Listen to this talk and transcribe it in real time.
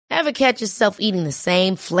Ever catch yourself eating the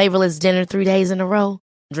same flavorless dinner 3 days in a row?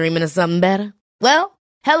 Dreaming of something better? Well,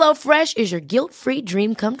 HelloFresh is your guilt-free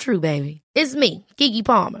dream come true, baby. It's me, Keke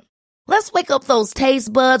Palmer. Let's wake up those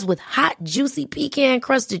taste buds with hot, juicy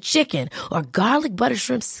pecan-crusted chicken or garlic butter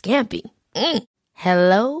shrimp scampi.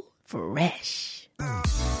 Hello Fresh.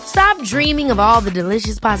 Stop dreaming of all the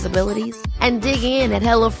delicious possibilities and dig in at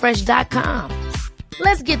HelloFresh.com.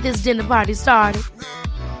 Let's get this dinner party started.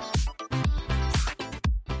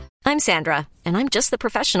 I'm Sandra, and I'm just the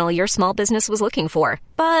professional your small business was looking for.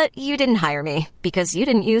 But you didn't hire me because you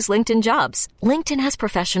didn't use LinkedIn Jobs. LinkedIn has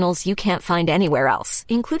professionals you can't find anywhere else,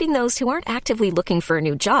 including those who aren't actively looking for a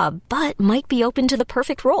new job, but might be open to the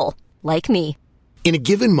perfect role, like me. In a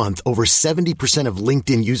given month, over 70% of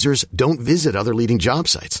LinkedIn users don't visit other leading job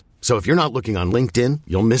sites. So if you're not looking on LinkedIn,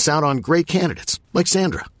 you'll miss out on great candidates like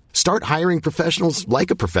Sandra. Start hiring professionals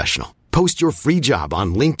like a professional. Post your free job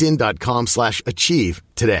on linkedin.com/achieve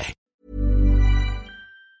today.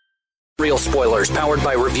 Real spoilers powered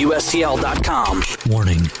by ReviewSTL.com.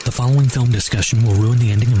 Warning, the following film discussion will ruin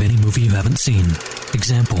the ending of any movie you haven't seen.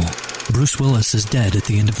 Example, Bruce Willis is dead at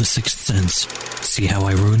the end of The Sixth Sense. See how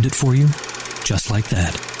I ruined it for you? Just like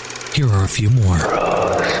that. Here are a few more.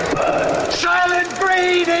 Rosebud. Silent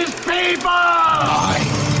breed is people! I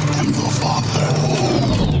am the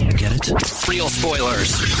father. Get it? Real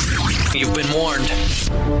spoilers. You've been warned.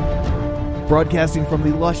 Broadcasting from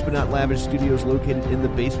the lush but not lavish studios located in the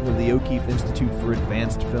basement of the O'Keefe Institute for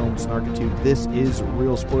Advanced Film Snarkitude, this is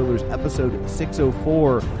Real Spoilers, episode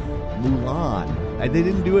 604, Mulan. They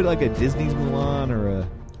didn't do it like a Disney's Mulan or a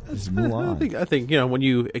Mulan. I think when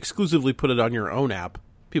you exclusively put it on your own app,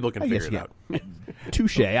 people can figure it out.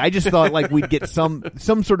 Touche. I just thought like we'd get some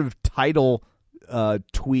sort of title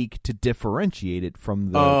tweak to differentiate it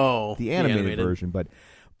from the animated version, but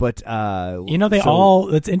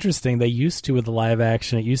it's interesting. They used to with the live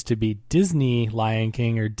action. It used to be Disney Lion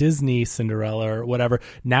King or Disney Cinderella or whatever.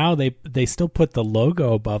 Now they still put the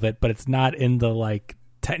logo above it, but it's not in the like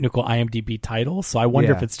technical IMDb title. So I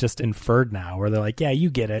wonder if it's just inferred now, where they're like, "Yeah, you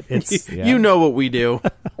get it. It's you know what we do."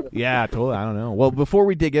 Yeah, totally. I don't know. Well, before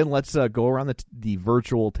we dig in, let's go around the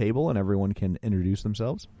virtual table and everyone can introduce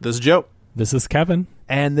themselves. This is Joe. This is Kevin.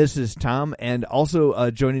 And this is Tom. And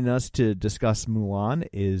also joining us to discuss Mulan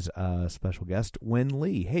is special guest Win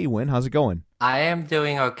Lee. Hey, Win, how's it going? I am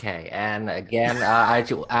doing okay. And again,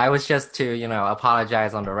 I was just to,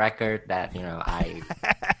 apologize on the record that, I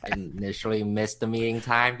initially missed the meeting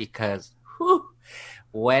time because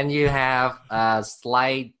when you have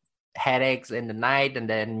slight headaches in the night and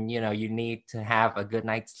then, you need to have a good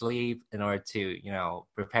night's sleep in order to,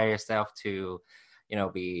 prepare yourself to,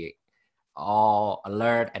 be all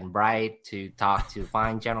alert and bright to talk to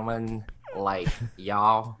fine gentlemen like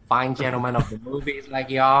y'all, fine gentlemen of the movies like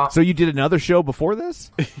y'all. So you did another show before this?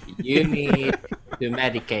 You need to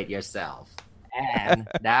medicate yourself. And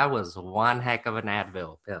that was one heck of an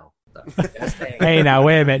Advil pill. So, hey, now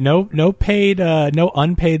wait a minute. No paid, no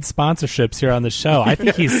unpaid sponsorships here on the show. I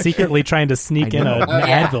think he's secretly trying to sneak in an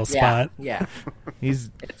Advil spot. Yeah. It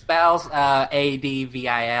spells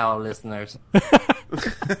ADVIL, listeners.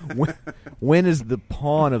 Win is the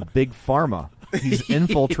pawn of Big Pharma. He's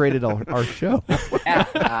infiltrated our show.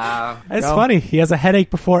 It's funny. He has a headache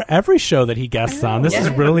before every show that he guests on. This is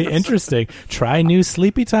really interesting. Try new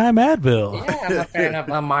Sleepy Time Advil. Yeah, I'm a fan of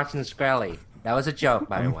Martin Shkreli. That was a joke,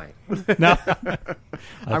 by the way. No,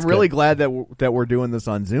 I'm really glad that we're doing this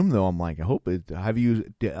on Zoom, though. I'm like, I hope have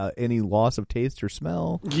you any loss of taste or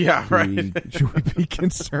smell? Yeah, right. Should we be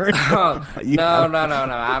concerned? No.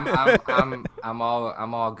 I'm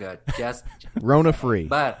all good. Just Rona free.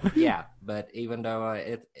 But even though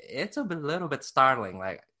it's a little bit startling,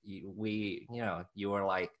 like you were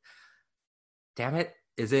like, damn it,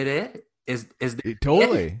 is it? Is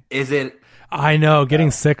totally? Is it? I know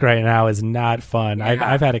getting sick right now is not fun. Yeah.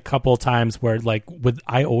 I've had a couple times where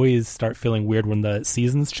I always start feeling weird when the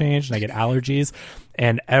seasons change and I get allergies,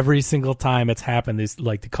 and every single time it's happened, these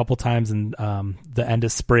like a couple times in the end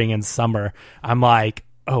of spring and summer, I'm like,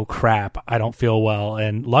 oh crap, I don't feel well.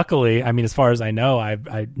 And luckily, I mean, as far as I know,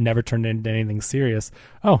 I never turned into anything serious.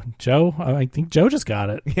 Oh, Joe, I think Joe just got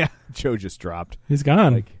it. Yeah, Joe just dropped. He's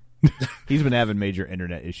gone. He's been having major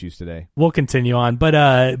internet issues today. We'll continue on, but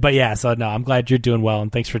yeah. So no, I'm glad you're doing well,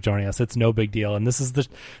 and thanks for joining us. It's no big deal, and this is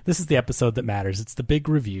the episode that matters. It's the big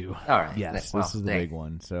review. All right. Yes, this is the big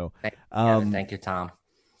one. So, thank you, Tom,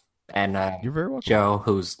 and you're very welcome. Joe,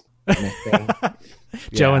 who's missing.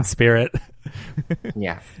 Joe in spirit.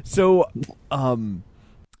 Yeah. So, I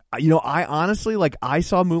honestly I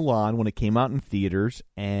saw Mulan when it came out in theaters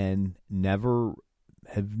and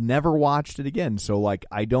have never watched it again. So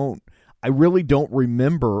I really don't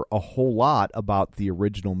remember a whole lot about the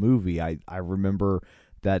original movie. I remember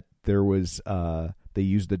that there was they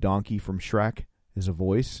used the donkey from Shrek as a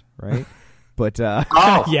voice, right? But yeah.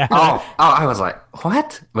 I was like,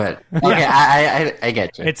 what? But okay, I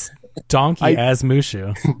get you. It's Donkey as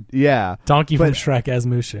Mushu. Yeah, Donkey from Shrek as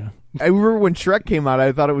Mushu. I remember when Shrek came out,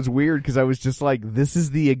 I thought it was weird because I was just like, this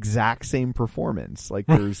is the exact same performance. Like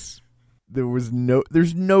there's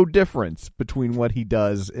no difference between what he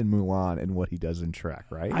does in Mulan and what he does in Shrek,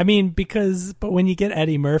 right? I mean, but when you get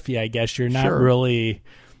Eddie Murphy, I guess you're not really,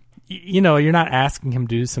 you're not asking him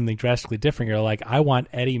to do something drastically different. You're like, I want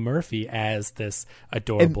Eddie Murphy as this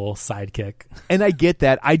adorable sidekick. And I get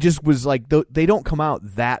that. I just was like, they don't come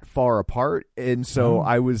out that far apart. And so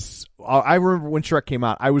I remember when Shrek came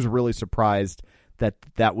out, I was really surprised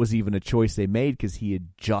that was even a choice they made because he had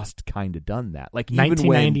just kind of done that. Like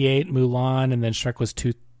 1998 Mulan, and then Shrek was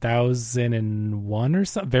 2001 or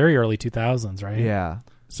something, very early 2000s, right? Yeah.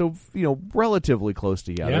 So, relatively close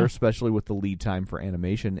together, especially with the lead time for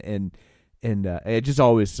animation. And it just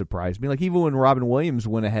always surprised me. Like, even when Robin Williams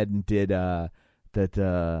went ahead and did that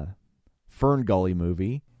Fern Gully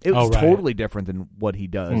movie, it was totally different than what he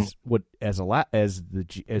does as the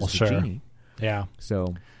genie. Yeah.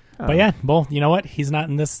 So, but yeah, well, you know what? He's not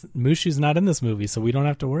in this. Mushu's not in this movie, so we don't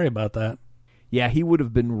have to worry about that. Yeah, he would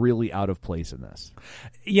have been really out of place in this.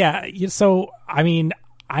 Yeah. So, I mean,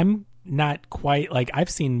 I'm not quite like, I've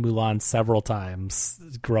seen Mulan several times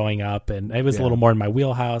growing up, and it was a little more in my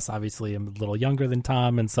wheelhouse. Obviously, I'm a little younger than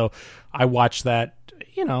Tom, and so I watched that,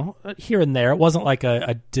 here and there. It wasn't like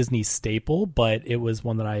a Disney staple, but it was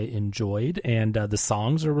one that I enjoyed, and the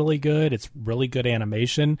songs are really good. It's really good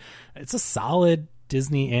animation. It's a solid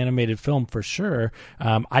Disney animated film for sure.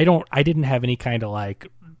 I didn't have any kind of like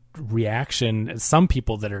reaction. Some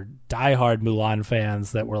people that are diehard Mulan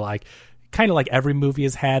fans that were like, kind of like every movie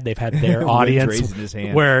has had, they've had their audience raising his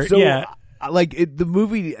hand. Where the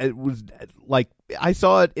movie, it was like, I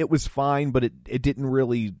saw it, it was fine, but it didn't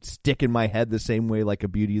really stick in my head the same way like a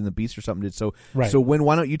Beauty and the Beast or something did. So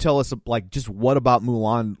why don't you tell us like just what about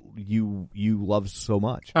Mulan you love so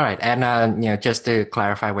much? All right, and just to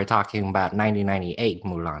clarify, we're talking about 1998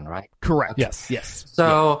 Mulan, right? Correct. Okay. Yes.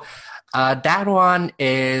 So that one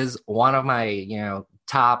is one of my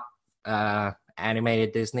top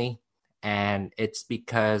animated Disney, and it's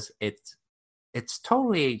because it's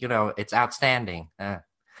totally it's outstanding.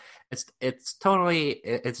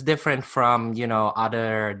 It's different from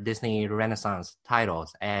other Disney Renaissance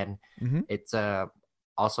titles, and it's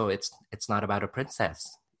also it's not about a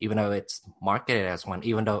princess, even though it's marketed as one.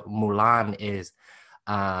 Even though Mulan is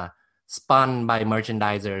spun by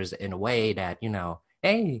merchandisers in a way that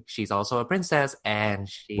hey, she's also a princess, and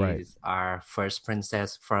she's our first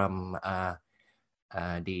princess from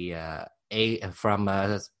the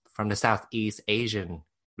Southeast Asian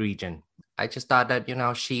region. I just thought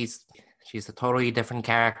that she's a totally different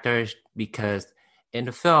character because in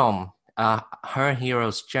the film, her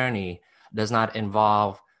hero's journey does not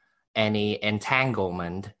involve any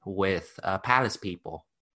entanglement with palace people,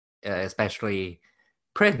 especially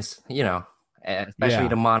Prince. Especially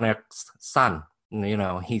the monarch's son.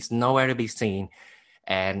 He's nowhere to be seen,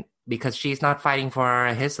 and because she's not fighting for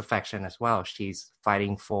his affection as well, she's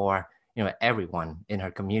fighting for everyone in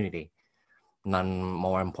her community. None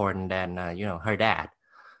more important than her dad.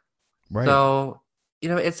 Right. So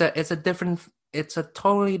it's a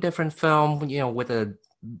totally different film. With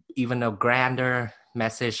even a grander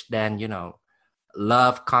message than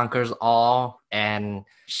love conquers all, and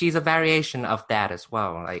she's a variation of that as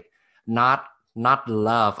well. Like not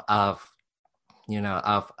love of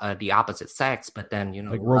the opposite sex, but then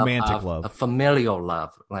like romantic love, a familial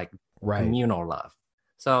love, like communal love.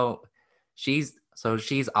 So she's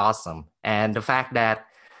awesome, and the fact that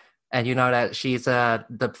she's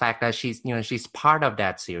the fact that she's part of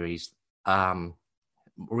that series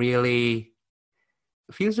really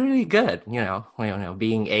feels really good.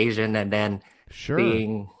 Being Asian and then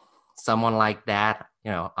being someone like that,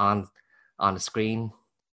 on the screen,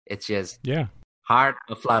 it's just heart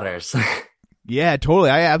flutters. Yeah,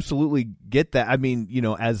 totally. I absolutely get that. I mean,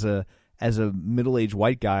 as a middle-aged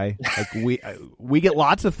white guy, like we get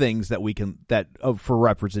lots of things that for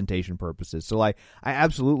representation purposes. So I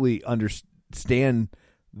absolutely understand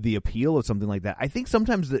the appeal of something like that. I think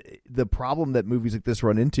sometimes the problem that movies like this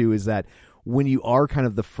run into is that when you are kind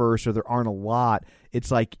of the first, or there aren't a lot,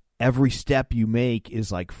 it's like every step you make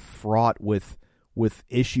is like fraught with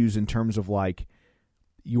issues in terms of like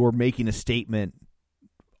you're making a statement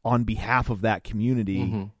on behalf of that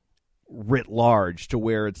community writ large, to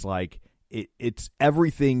where it's like it's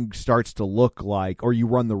everything starts to look like, or you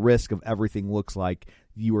run the risk of everything looks like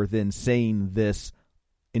you are then saying this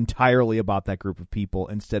entirely about that group of people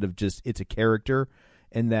instead of just it's a character,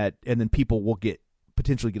 and then people will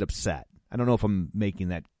potentially get upset. I don't know if I'm making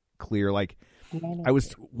that clear. Like, I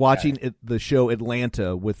was watching the show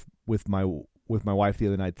Atlanta with my wife the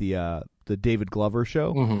other night, the David Glover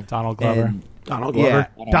show. Mm-hmm. Donald Glover. Yeah,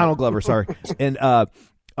 Donald Glover, sorry. And I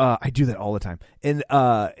do that all the time.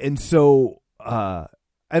 And so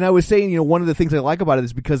and I was saying, one of the things I like about it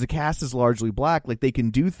is because the cast is largely black, like they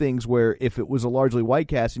can do things where if it was a largely white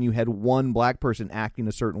cast and you had one black person acting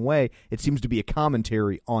a certain way, it seems to be a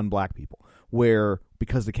commentary on black people. Where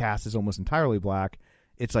because the cast is almost entirely black,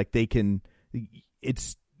 it's like there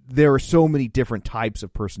are so many different types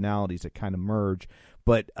of personalities that kind of merge.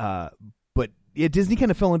 But Disney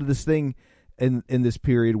kind of fell into this thing in this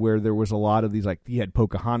period where there was a lot of these, like you had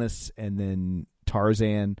Pocahontas and then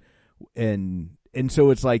Tarzan, and so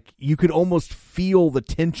it's like you could almost feel the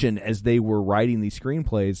tension as they were writing these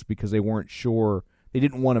screenplays because they weren't sure, they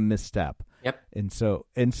didn't want to misstep. Yep. And so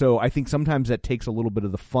I think sometimes that takes a little bit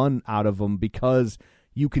of the fun out of them because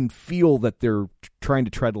you can feel that they're trying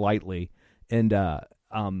to tread lightly, and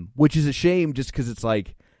which is a shame just because it's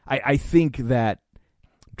like I think that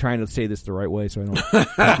I'm trying to say this the right way so I don't.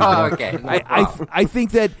 Okay. No I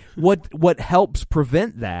think that what helps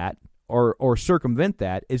prevent that or circumvent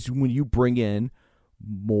that is when you bring in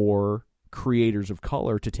more creators of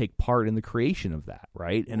color to take part in the creation of that,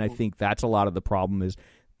 right? And I think that's a lot of the problem is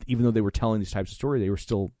even though they were telling these types of stories, they were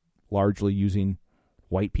still largely using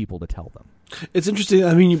white people to tell them. It's interesting.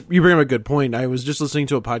 I mean, you bring up a good point. I was just listening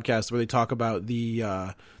to a podcast where they talk about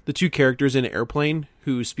the two characters in Airplane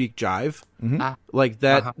who speak jive, like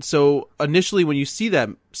that. Uh-huh. So initially, when you see that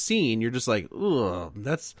scene, you're just like, "Ugh,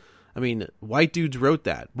 that's." I mean, white dudes wrote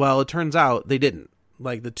that. Well, it turns out they didn't.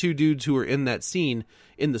 Like the two dudes who were in that scene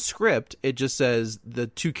in the script, it just says the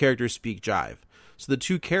two characters speak jive. So the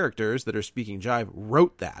two characters that are speaking jive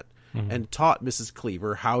wrote that and taught Mrs.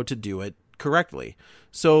 Cleaver how to do it correctly.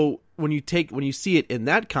 So when you see it in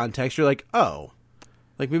that context, you're like, oh,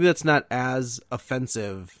 like maybe that's not as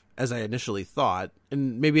offensive as I initially thought,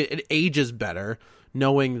 and maybe it ages better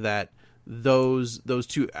knowing that those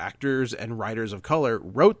two actors and writers of color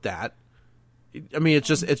wrote that. I mean, it's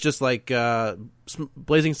just like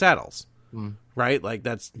Blazing Saddles, right? Like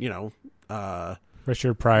that's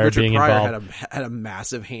Richard Pryor being involved had a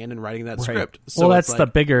massive hand in writing that right. script. So well, that's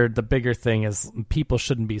like, the bigger thing is people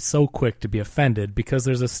shouldn't be so quick to be offended because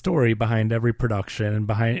there's a story behind every production and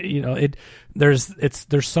behind there's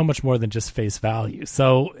so much more than just face value.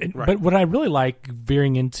 So, right. But what I really like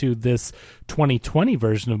veering into this 2020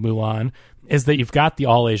 version of Mulan is that you've got the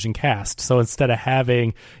all Asian cast. So instead of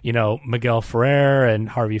having, Miguel Ferrer and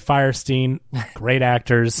Harvey Fierstein, great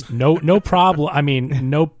actors, no problem. I mean,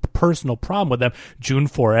 no personal problem with them. June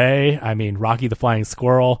Foray, I mean, Rocky the Flying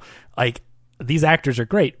Squirrel, like these actors are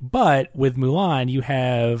great. But with Mulan, you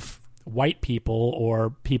have white people or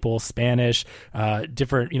people Spanish,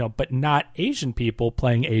 different, but not Asian people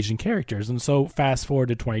playing Asian characters. And so fast forward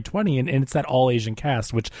to 2020 and it's that all Asian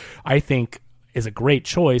cast, which I think is a great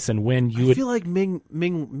choice. And when I feel like Ming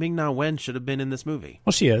Na Wen should have been in this movie.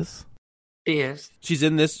 Well, she is. She is. She's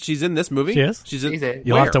in this movie? She is. She's in.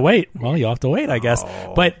 You'll have to wait. Well, you'll have to wait, I guess.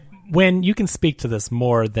 But when you can speak to this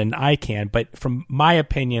more than I can, but from my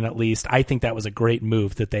opinion, at least, I think that was a great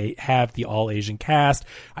move that they have the all Asian cast.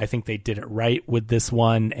 I think they did it right with this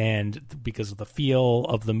one. And because of the feel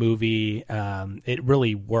of the movie, it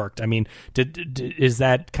really worked. I mean, is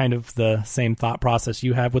that kind of the same thought process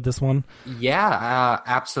you have with this one? Yeah,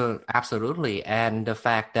 absolutely. And the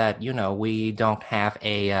fact that, we don't have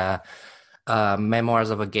a Memoirs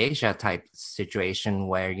of a Geisha type situation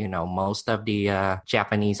where, most of the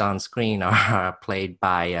Japanese on screen are played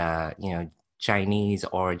by, Chinese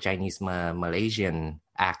or Chinese Malaysian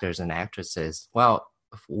actors and actresses. Well,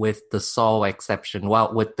 with the sole exception,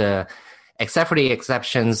 except for the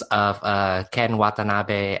exceptions of Ken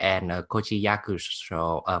Watanabe and Koichi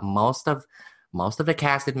Yakusho, most of the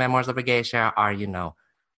cast in Memoirs of a Geisha are,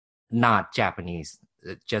 not Japanese,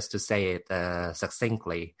 just to say it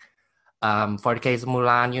succinctly. For the case of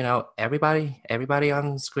Mulan, everybody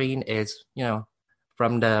on screen is,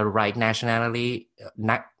 from the right nationality,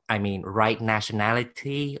 right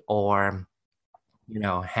nationality or,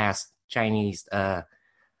 has Chinese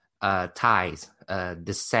ties,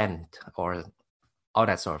 descent, or all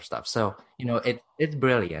that sort of stuff. So, it's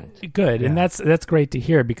brilliant. Good. Yeah. And that's great to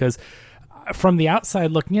hear because from the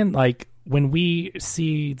outside looking in, like, when we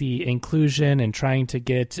see the inclusion and trying to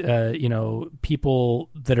get, people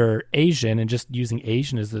that are Asian and just using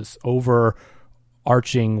Asian as this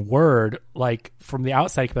arching word. Like from the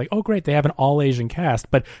outside, you could be like, oh great, they have an all Asian cast,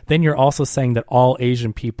 but then you're also saying that all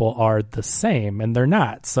Asian people are the same, and they're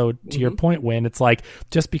not. So to your point, Win, it's like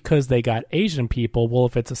just because they got Asian people, well,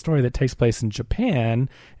 if it's a story that takes place in Japan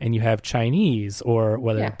and you have Chinese or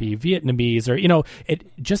whether it be Vietnamese or, you know, it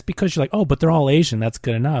just because you're like, oh, but they're all Asian, that's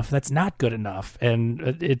good enough. That's not good enough. And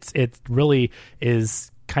it really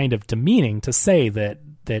is kind of demeaning to say that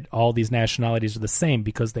all these nationalities are the same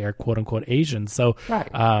because they are quote unquote Asian. So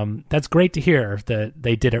that's great to hear that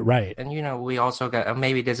they did it right. And, you know, we also got,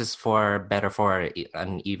 maybe this is better for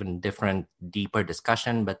an even different, deeper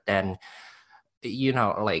discussion, but then, you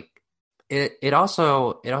know, like it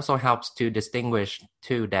also helps to distinguish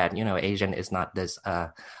too that, you know, Asian is not this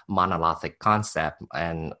monolithic concept,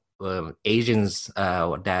 and Asians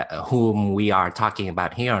whom we are talking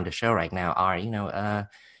about here on the show right now are, you know,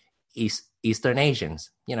 Eastern Asians,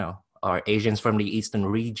 you know, or Asians from the Eastern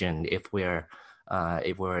region, if we're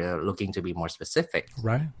looking to be more specific.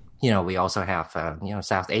 Right. You know, we also have, you know,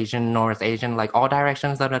 South Asian, North Asian, like all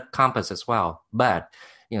directions of the compass as well. But,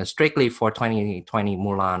 you know, strictly for 2020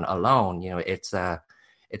 Mulan alone, you know, it's a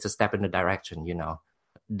step in the direction, you know.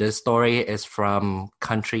 The story is from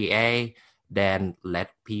country A, then let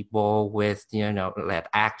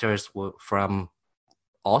actors from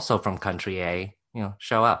country A, you know,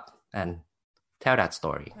 show up and tell that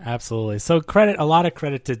story. Absolutely. So a lot of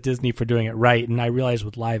credit to Disney for doing it right. And I realize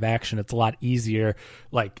with live action, it's a lot easier.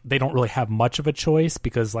 Like they don't really have much of a choice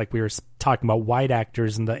because like we were talking about white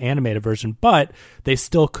actors in the animated version, but they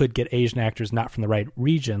still could get Asian actors not from the right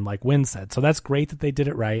region, like Win said. So that's great that they did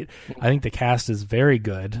it right. I think the cast is very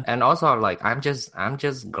good. And also like, I'm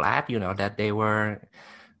just glad, you know, that they were,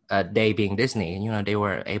 they being Disney, you know, they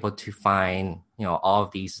were able to find, you know, all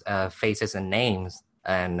of these faces and names.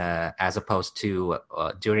 And as opposed to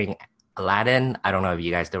during Aladdin, I don't know if you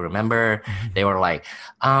guys still remember, they were like,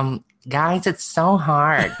 guys, it's so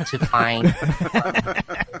hard to find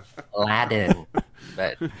Aladdin.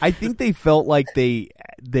 But I think they felt like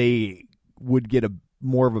they would get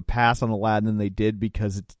more of a pass on Aladdin than they did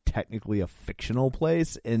because it's technically a fictional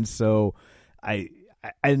place, and so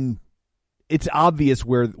and it's obvious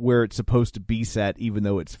where it's supposed to be set, even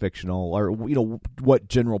though it's fictional, or you know what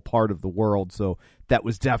general part of the world. So that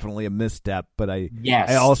was definitely a misstep. But I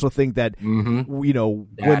also think that you know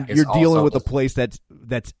when you're dealing with a place that's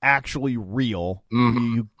actually real,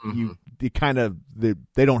 you kind of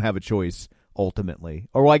they don't have a choice ultimately,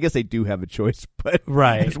 or well, I guess they do have a choice, but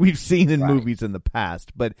as we've seen in movies in the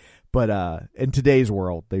past, but in today's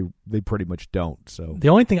world, they pretty much don't. So the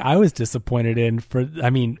only thing I was disappointed in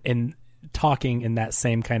in talking in that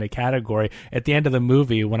same kind of category, at the end of the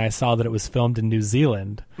movie when I saw that it was filmed in New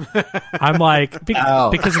Zealand, I'm like,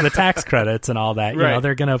 because of the tax credits and all that, you know,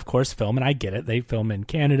 they're gonna of course film, and I get it, they film in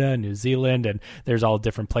Canada, New Zealand, and there's all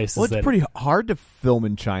different places. Well, it's pretty hard to film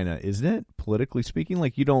in China, isn't it, politically speaking?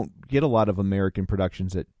 Like you don't get a lot of American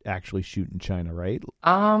productions that actually shoot in China, right?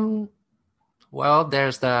 Well,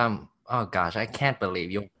 there's the oh gosh, I can't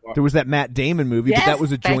believe you. There was that Matt Damon movie, but that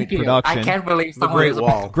was a joint production. I can't believe The Great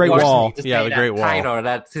Wall. Great Wall. Yeah, The Great Wall.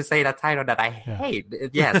 To say that title that I hate.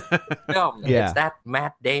 Yes, film. It's that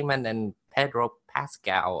Matt Damon and Pedro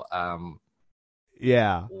Pascal.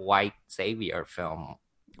 White savior film.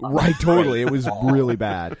 Right, totally. It was really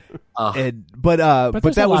bad. But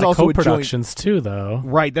that was also co-productions too, though.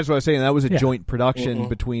 Right, that's what I was saying. That was a joint production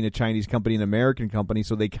between a Chinese company and an American company.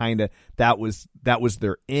 So they kind of that was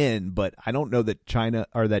their in. But I don't know that China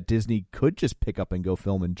or that Disney could just pick up and go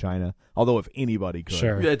film in China. Although if anybody could,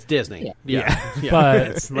 sure, it's Disney. Yeah.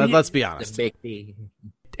 But let's be honest.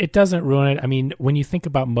 It doesn't ruin it. I mean, when you think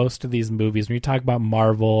about most of these movies, when you talk about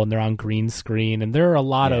Marvel and they're on green screen, and there are a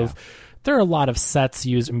lot of sets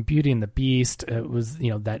used in Beauty and the Beast. It was,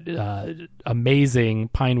 you know, that amazing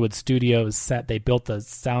Pinewood Studios set. They built the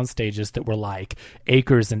sound stages that were like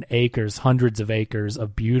acres and acres, hundreds of acres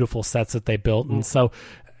of beautiful sets that they built. And so,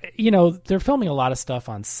 you know, they're filming a lot of stuff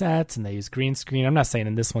on sets and they use green screen. I'm not saying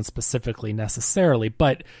in this one specifically necessarily,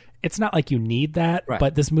 but it's not like you need that,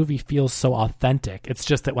 but this movie feels so authentic. It's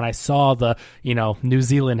just that when I saw New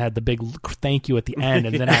Zealand had the big thank you at the end,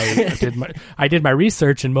 and then I did my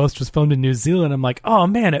research, and most was filmed in New Zealand. I'm like, oh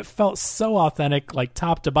man, it felt so authentic, like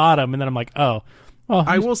top to bottom. And then I'm like, oh. Well,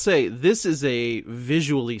 I will say this is a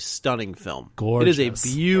visually stunning film. Gorgeous. It is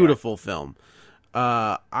a beautiful film.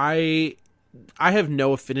 I have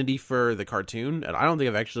no affinity for the cartoon, and I don't think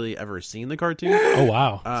I've actually ever seen the cartoon. Oh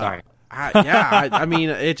wow! Sorry. I mean,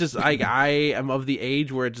 it just I am of the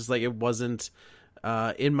age where it just like it wasn't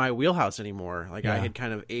in my wheelhouse anymore. Like I had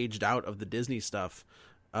kind of aged out of the Disney stuff.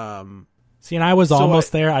 See, and I was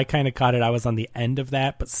almost there. I kind of caught it. I was on the end of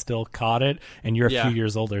that, but still caught it. And you're a few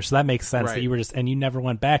years older, so that makes sense that you were and you never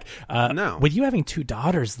went back. No. With you having 2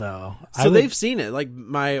 daughters, though, so they've seen it. Like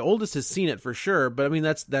my oldest has seen it for sure. But I mean,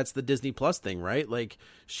 that's the Disney Plus thing, right? Like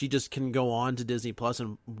she just can go on to Disney Plus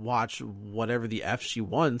and watch whatever the F she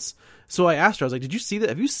wants. So I asked her, I was like, "Did you see that?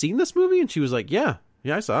 Have you seen this movie?" And she was like, "Yeah."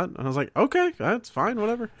 Yeah, I saw it. And I was like, okay, that's fine,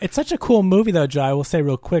 whatever. It's such a cool movie, though, Joe. I will say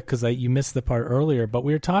real quick, because you missed the part earlier, but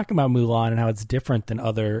we were talking about Mulan and how it's different than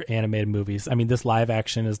other animated movies. I mean, this live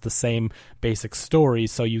action is the same basic story,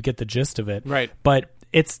 so you get the gist of it. Right. But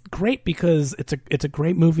it's great because it's a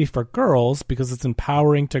great movie for girls, because it's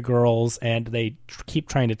empowering to girls, and they keep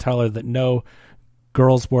trying to tell her that no,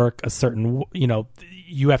 girls work a certain,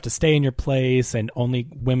 you have to stay in your place and only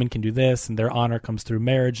women can do this and their honor comes through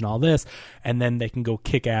marriage and all this, and then they can go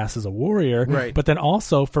kick ass as a warrior. Right. But then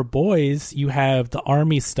also for boys, you have the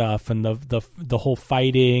army stuff and the whole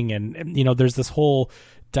fighting and there's this whole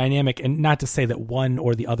dynamic, and not to say that one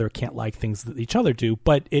or the other can't like things that each other do,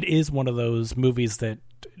 but it is one of those movies that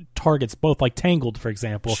targets both, like Tangled, for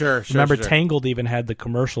example. Sure. Remember, Tangled even had the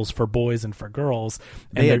commercials for boys and for girls.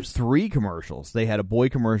 And they had 3 commercials. They had a boy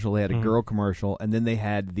commercial, they had a girl commercial, and then they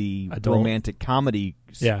had the romantic comedy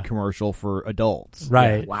commercial for adults.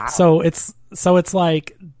 Right. Yeah. Wow. So it's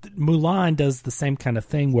like Mulan does the same kind of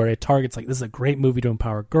thing where it targets like, this is a great movie to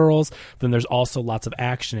empower girls. Then there's also lots of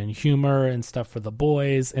action and humor and stuff for the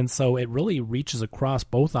boys, and so it really reaches across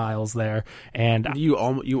both aisles there. And you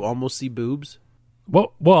almost see boobs.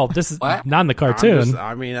 Well, this is not in the cartoon.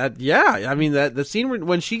 That the scene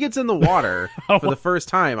when she gets in the water for the first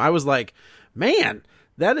time, I was like, man,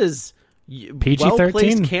 that is PG-13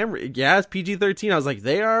 well-placed camera. Yeah, it's PG-13. I was like,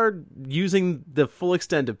 they are using the full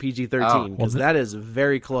extent of PG-13 because that is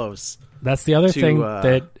very close. That's the other thing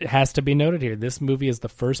that has to be noted here. This movie is the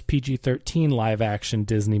first PG-13 live-action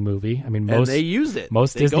Disney movie. I mean, and they use it.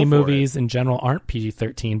 Most Disney movies in general aren't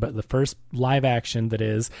PG-13, but the first live-action that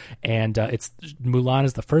is, and Mulan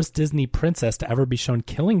is the first Disney princess to ever be shown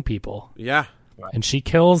killing people. Yeah. And she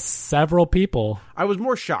kills several people. I was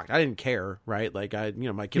more shocked. I didn't care, right? Like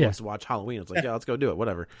my kid wants to watch Halloween. It's like, yeah, let's go do it,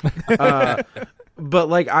 whatever. But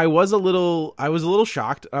like, I was a little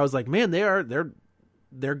shocked. I was like, man,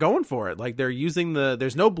 they're going for it. Like they're using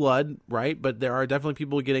there's no blood, right? But there are definitely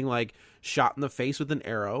people getting like shot in the face with an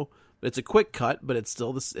arrow. It's a quick cut, but it's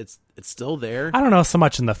still it's still there. I don't know so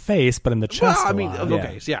much in the face, but in the chest. Well, I mean,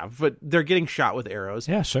 but they're getting shot with arrows.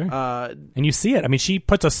 Yeah, sure. And you see it. I mean, she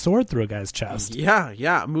puts a sword through a guy's chest. Yeah.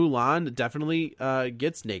 Mulan definitely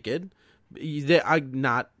gets naked.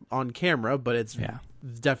 Not on camera, but it's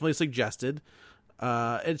definitely suggested.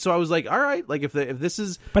 And so I was like, all right, like if this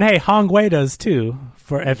is, but hey, Hong Wei does too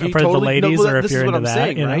for the ladies, or if you're into that,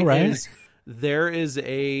 saying, right? There is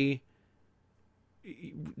a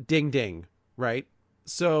ding ding, right?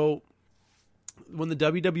 So when the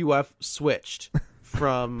WWF switched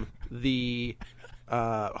from the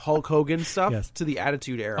Hulk Hogan stuff to the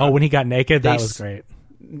Attitude Era, when he got naked, that was great,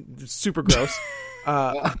 super gross.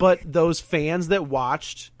 But those fans that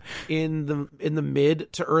watched in the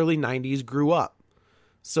mid to early 90s grew up.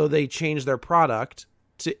 So they changed their product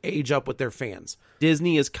to age up with their fans.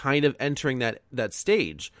 Disney is kind of entering that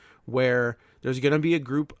stage where there's going to be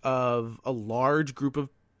a large group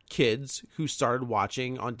of kids who started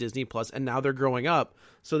watching on Disney Plus, and now they're growing up,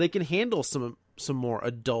 so they can handle some more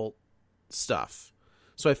adult stuff.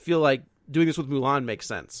 So I feel like doing this with Mulan makes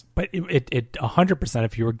sense. But it 100%,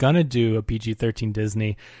 if you were going to do a PG-13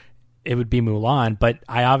 Disney, it would be Mulan, but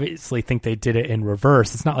I obviously think they did it in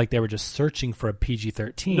reverse. It's not like they were just searching for a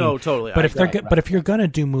PG-13. No, totally. But if you're gonna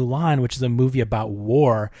do Mulan, which is a movie about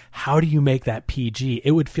war, how do you make that PG? It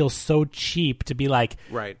would feel so cheap to be like,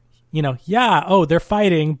 right. They're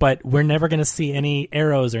fighting, but we're never going to see any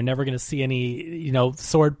arrows or never going to see any,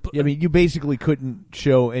 sword. I mean, you basically couldn't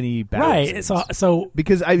show any battle right. scenes. So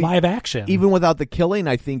because live action, even without the killing,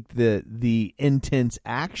 I think the intense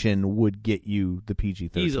action would get you the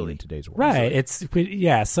PG-13 in today's world. Right.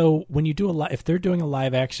 So when you do if they're doing a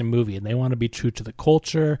live action movie and they want to be true to the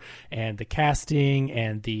culture and the casting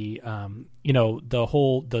and the the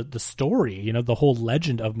whole the story, the whole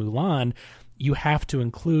legend of Mulan, you have to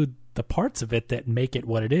include the parts of it that make it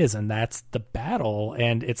what it is, and that's the battle.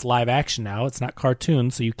 And it's live action now; it's not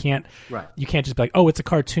cartoon, so you can't just be like, oh, it's a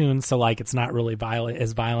cartoon, so like it's not really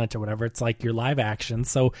violent or whatever. It's like your live action.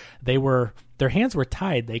 So their hands were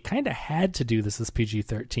tied. They kind of had to do this as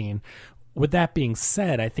PG-13. With that being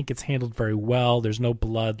said, I think it's handled very well. There's no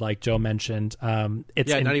blood, like Joe mentioned. Not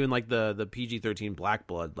even like the PG-13 black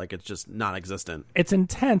blood. Like, it's just non-existent. It's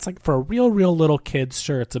intense. Like, for a real little kids,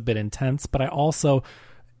 sure, it's a bit intense. But I also,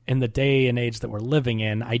 in the day and age that we're living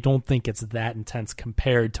in, I don't think it's that intense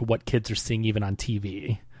compared to what kids are seeing even on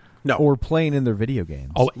TV. No. Or playing in their video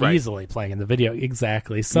games. Oh, easily playing in the video.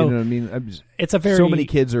 Exactly. So, you know what I mean? It's a very... So many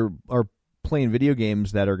kids are playing video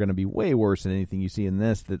games that are going to be way worse than anything you see in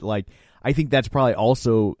this. That, like, I think that's probably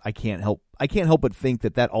also... I can't help but think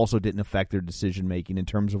that also didn't affect their decision making in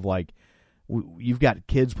terms of, like, you've got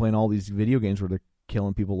kids playing all these video games where they're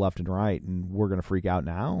killing people left and right, and we're going to freak out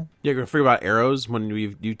now? Yeah, you're going to freak out arrows when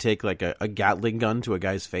you take, like, a Gatling gun to a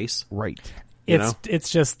guy's face? Right.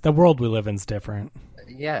 It's just the world we live in is different.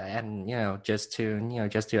 Yeah, and just to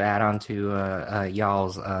add on to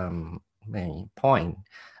y'all's point,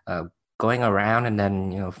 going around and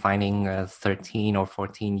then finding 13 or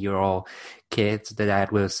 14-year-old kids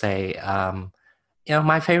that will say,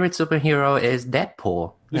 my favorite superhero is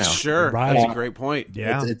Deadpool. Sure, right. That's a great point.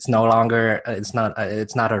 Yeah, it's no longer it's not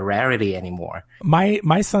a rarity anymore.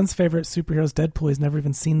 My son's favorite superhero is Deadpool. He's never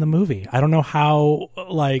even seen the movie. I don't know how.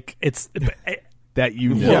 Like it's. That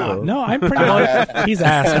Yeah, no, I'm pretty. He's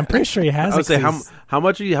asked. I'm pretty sure he has. I would say how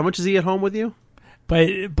much is he at home with you? But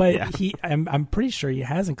I'm pretty sure he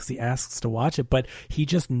hasn't because he asks to watch it. But he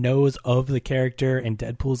just knows of the character, and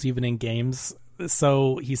Deadpool's even in games,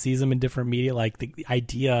 so he sees him in different media. Like the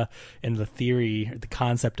idea and the theory, the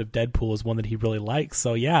concept of Deadpool is one that he really likes.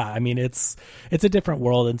 So yeah, I mean it's a different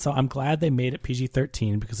world, and so I'm glad they made it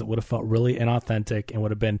PG-13 because it would have felt really inauthentic and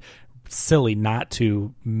would have been silly not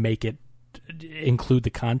to make it include the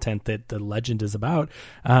content that the legend is about,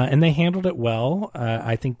 and they handled it well.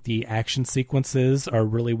 I think the action sequences are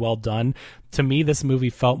really well done. To me, this movie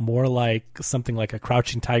felt more like something like a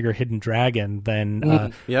Crouching Tiger, Hidden Dragon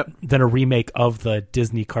than a remake of the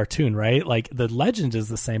Disney cartoon, right? Like the legend is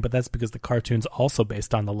the same, but that's because the cartoon's also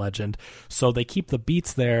based on the legend. So they keep the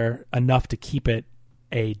beats there enough to keep it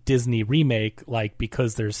a Disney remake, like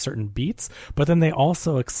because there's certain beats, but then they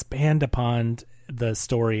also expand upon the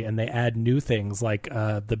story and they add new things like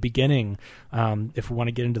the beginning. If we want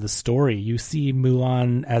to get into the story, you see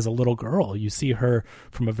Mulan as a little girl. You see her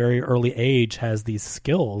from a very early age has these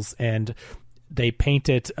skills, and they paint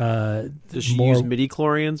it. Does she use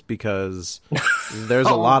midi-chlorians? Because there's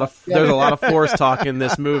a lot of Force talk in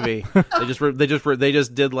this movie. They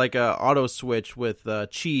just did like a auto switch with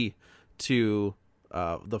Chi to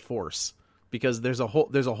the Force. Because there's a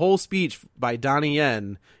whole speech by Donnie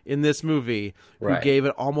Yen in this movie who gave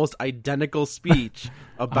an almost identical speech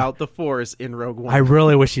about the Force in Rogue One. I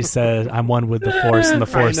really wish he said, "I'm one with the Force, and the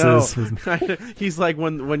Force is with me." He's like,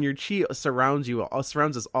 when your chi surrounds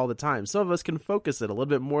us all the time. Some of us can focus it a little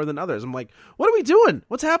bit more than others. I'm like, what are we doing?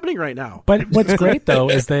 What's happening right now? But what's great though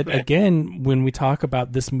is that again, when we talk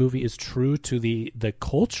about this movie is true to the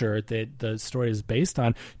culture that the story is based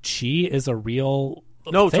on, chi is a real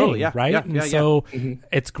thing, totally, yeah, right? Yeah, and so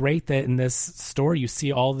it's great that in this story you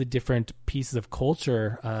see all the different pieces of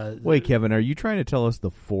culture. Wait, Kevin, are you trying to tell us the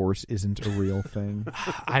Force isn't a real thing?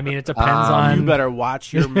 I mean, it depends on. You better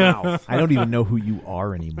watch your mouth. I don't even know who you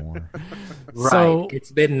are anymore. Right. So,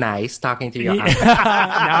 it's been nice talking to you. Now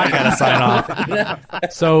I gotta sign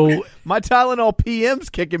off. So my Tylenol PM's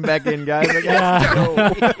kicking back in, guys. I gotta go.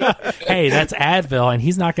 Hey, that's Advil, and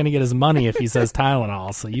he's not going to get his money if he says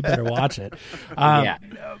Tylenol, so you better watch it.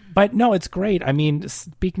 But no, it's great. I mean,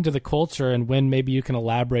 speaking to the culture, and when maybe you can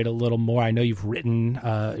elaborate a little more. I know you've written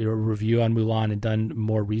your review on Mulan and done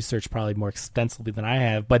more research, probably more extensively than I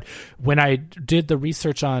have. But when I did the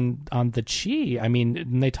research on the chi, I mean,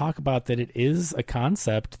 and they talk about that it is a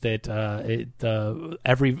concept that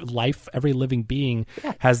every living being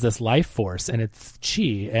has this life force, and it's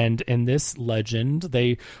chi. And in this legend,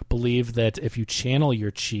 they believe that if you channel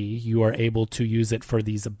your chi, you are able to use it for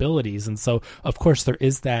these abilities. And so, of course, there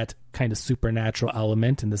is that kind of supernatural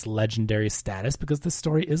element and this legendary status because this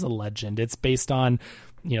story is a legend. It's based on,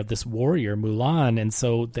 this warrior Mulan, and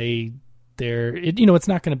so it's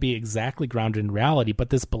not going to be exactly grounded in reality, but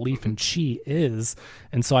this belief in chi is.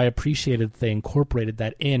 And so I appreciated that they incorporated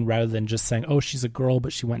that in rather than just saying, "Oh, she's a girl,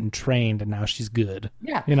 but she went and trained and now she's good."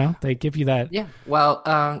 Yeah, they give you that. Yeah,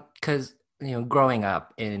 well, because growing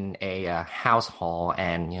up in a household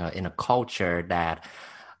and in a culture that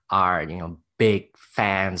are big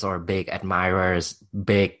fans or big admirers,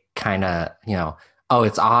 big kind of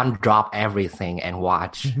it's on, drop everything and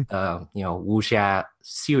watch wuxia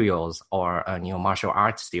serials or martial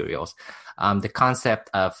arts serials. The concept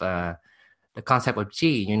of chi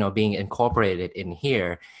being incorporated in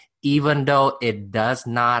here, even though it does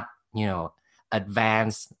not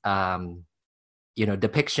advance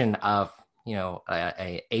depiction of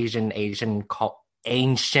a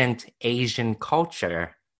ancient Asian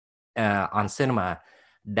culture on cinema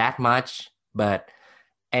that much, but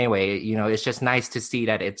anyway, it's just nice to see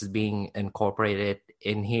that it's being incorporated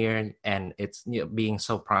in here and it's being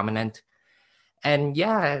so prominent. And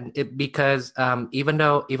yeah, because even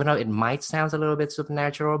though it might sound a little bit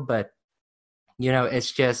supernatural, but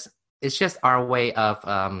it's just our way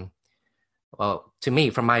of well, to me,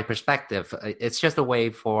 from my perspective, it's just a way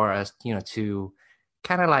for us, to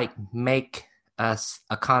kind of like make us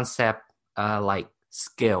a concept like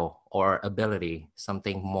skill or ability,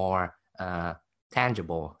 something more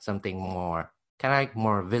tangible, something more kind of like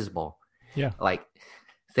more visible. Yeah. Like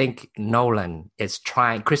think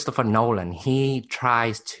Christopher Nolan, he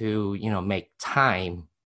tries to, make time,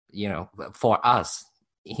 for us.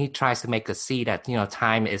 He tries to make us see that,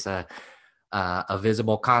 time is a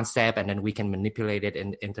visible concept, and then we can manipulate it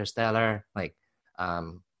in Interstellar. Like,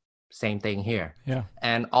 same thing here. Yeah.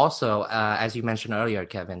 And also, as you mentioned earlier,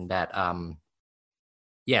 Kevin, that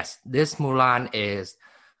yes, this Mulan is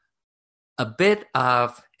a bit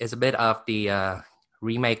of the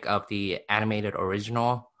remake of the animated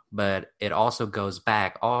original, but it also goes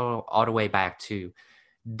back all the way back to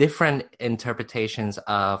different interpretations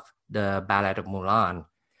of the Ballad of Mulan.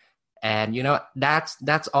 And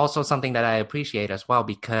that's also something that I appreciate as well,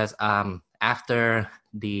 because after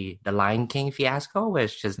the Lion King fiasco,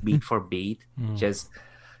 which just beat for beat, just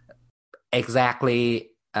exactly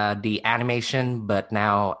the animation, but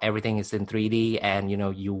now everything is in 3D, and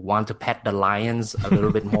you want to pet the lions a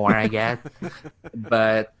little bit more, I guess.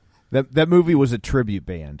 But that movie was a tribute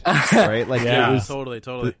band, right? Like, yeah, it was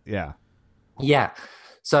totally. Yeah.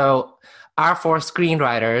 So our 4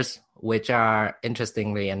 screenwriters, which are,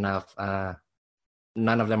 interestingly enough,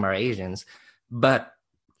 none of them are Asians, but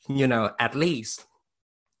at least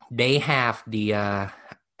they have the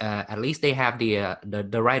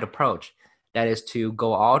right approach. That is to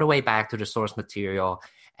go all the way back to the source material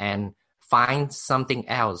and find something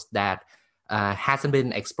else that hasn't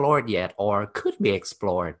been explored yet or could be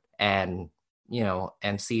explored, and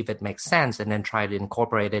see if it makes sense, and then try to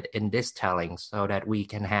incorporate it in this telling so that we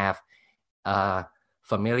can have a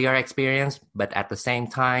familiar experience, but at the same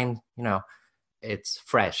time, it's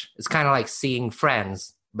fresh. It's kind of like seeing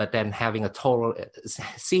Friends, but then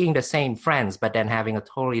seeing the same Friends, but then having a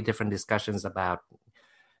totally different discussions about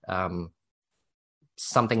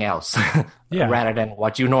something else rather than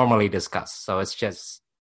what you normally discuss. So that's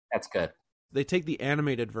good. They take the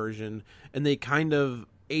animated version and they kind of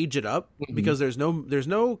age it up, because there's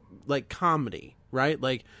no like comedy, right?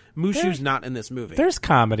 Like Mushu's not in this movie. There's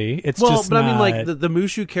comedy. It's I mean, like the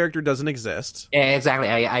Mushu character doesn't exist. Yeah, exactly.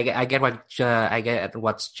 I get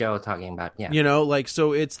what's Joe talking about. Yeah.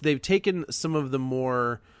 So they've taken some of the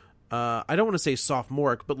more I don't want to say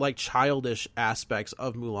sophomoric, but like childish aspects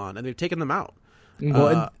of Mulan, and they've taken them out.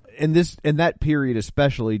 Well, in that period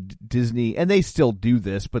especially, Disney, and they still do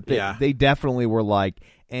this, but they definitely were like,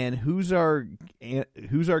 and who's our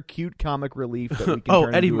cute comic relief that we can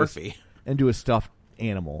turn Eddie into Murphy into a stuffed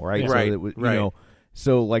animal, right? Yeah. So right, that was, right.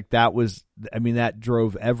 So like that was, I mean, that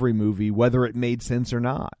drove every movie, whether it made sense or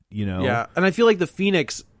not. Yeah, and I feel like the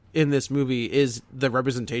Phoenix in this movie is the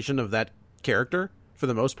representation of that character. For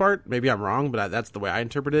the most part, maybe I'm wrong, but that's the way I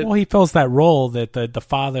interpret it. Well, he fills that role that the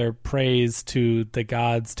father prays to the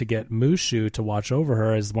gods to get Mushu to watch over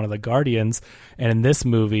her as one of the guardians, and in this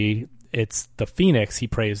movie, it's the Phoenix. He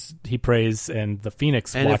prays, and the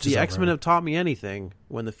Phoenix and watches over her. And if the X-Men have taught me anything,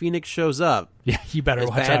 when the Phoenix shows up, you better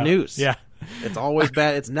watch bad out. News. Yeah, it's always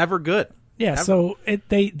bad. It's never good. Yeah. Ever. So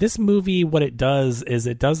this movie, what it does is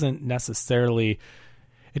it doesn't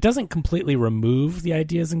completely remove the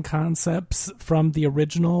ideas and concepts from the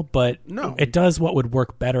original, but it does what would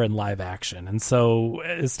work better in live action. And so,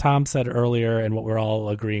 as Tom said earlier, and what we're all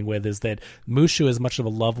agreeing with, is that Mushu, as much of a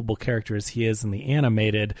lovable character as he is in the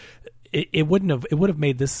animated, it would have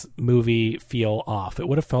made this movie feel off. It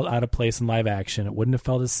would have felt out of place in live action. It wouldn't have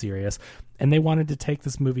felt as serious. And they wanted to take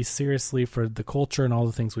this movie seriously for the culture and all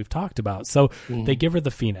the things we've talked about. So they give her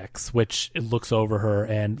the Phoenix, which looks over her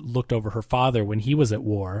and looked over her father when he was at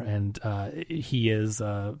war. And he is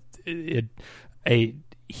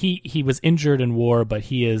he was injured in war, but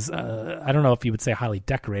he is I don't know if you would say highly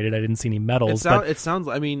decorated. I didn't see any medals. It sounds.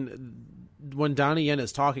 I mean, when Donnie Yen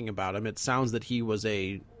is talking about him, it sounds that he was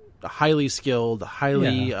a highly skilled,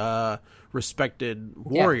 highly respected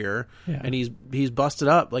warrior, and he's busted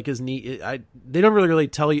up, like his knee. They don't really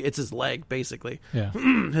tell you. It's his leg, basically. Yeah,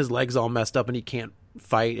 his leg's all messed up, and he can't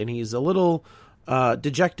fight, and he's a little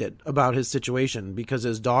dejected about his situation because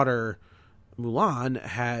his daughter Mulan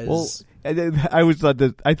has. Well,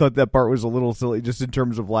 I thought that part was a little silly, just in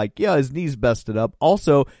terms of like, yeah, his knee's busted up.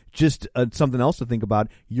 Also, just something else to think about.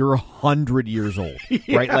 You're 100 years old,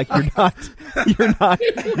 right? Like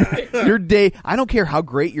your day. I don't care how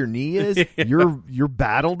great your knee is. Your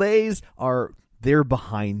battle days they're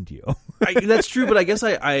behind you. That's true, but I guess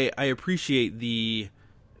I appreciate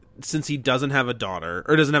since he doesn't have a daughter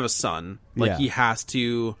or doesn't have a son, like he has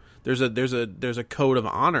to. There's a code of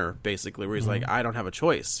honor basically where he's like, I don't have a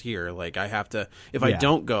choice here. Like I have to. If I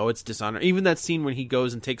don't go, it's dishonor. Even that scene when he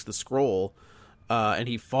goes and takes the scroll, and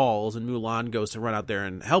he falls, and Mulan goes to run out there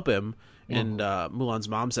and help him, and Mulan's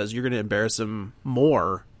mom says, "You're going to embarrass him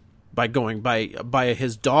more by going by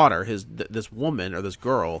his daughter, this woman or this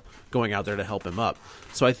girl going out there to help him up."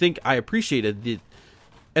 So I think I appreciated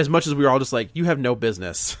as much as we were all just like, you have no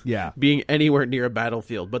business being anywhere near a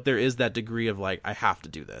battlefield, but there is that degree of like, I have to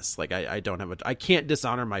do this. Like I don't have I can't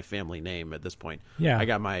dishonor my family name at this point. Yeah. I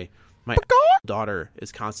got my daughter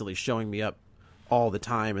is constantly showing me up all the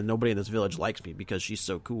time, and nobody in this village likes me because she's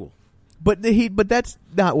so cool. But that's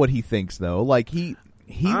not what he thinks though. Like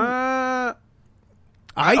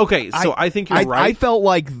I think you're right. I felt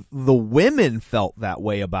like the women felt that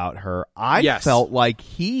way about her. I felt like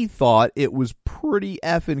he thought it was pretty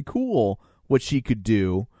effing cool what she could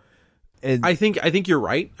do. And I think you're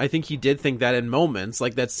right. I think he did think that in moments,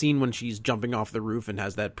 like that scene when she's jumping off the roof and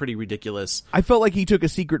has that pretty ridiculous. I felt like he took a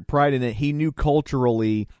secret pride in it. He knew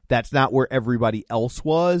culturally that's not where everybody else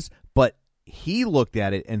was, but he looked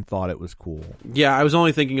at it and thought it was cool. Yeah, I was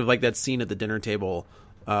only thinking of like that scene at the dinner table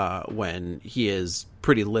when he is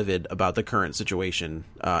pretty livid about the current situation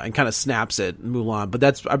and kind of snaps at Mulan, but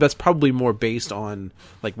that's probably more based on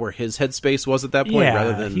like where his headspace was at that point,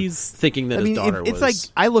 rather than he's thinking that his daughter was. It's like,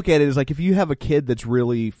 I look at it as like, if you have a kid that's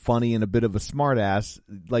really funny and a bit of a smartass,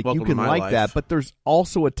 like you can like that, but there's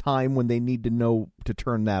also a time when they need to know to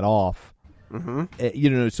turn that off.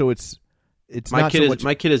 Mm-hmm. So it's my not kid so is much...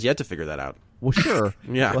 my kid is yet to figure that out. Well, sure.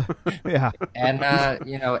 Yeah. Yeah. And,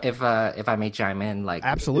 if I may chime in, like,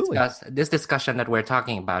 absolutely, this discussion that we're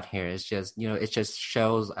talking about here is just, it just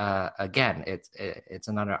shows, again, it's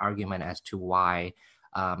another argument as to why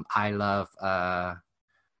I love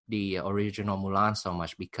the original Mulan so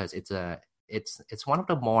much, because it's one of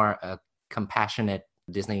the more compassionate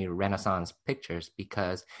Disney Renaissance pictures,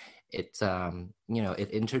 because it's it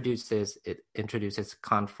introduces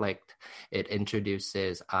conflict, it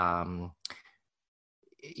introduces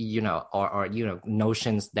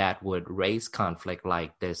notions that would raise conflict,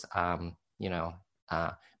 like this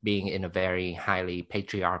being in a very highly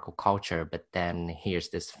patriarchal culture, but then here's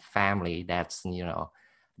this family that's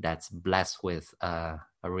blessed with a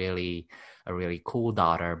really cool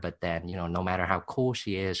daughter, but then no matter how cool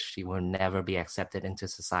she is, she will never be accepted into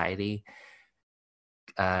society.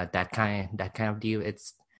 That kind of view,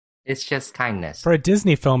 it's just kindness. For a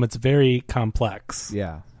Disney film, it's very complex.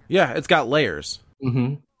 Yeah, it's got layers.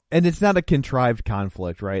 Mm-hmm. And it's not a contrived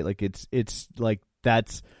conflict, right? Like it's like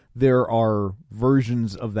there are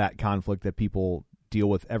versions of that conflict that people deal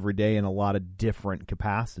with every day in a lot of different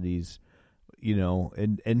capacities,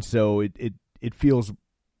 and so it feels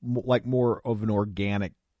like more of an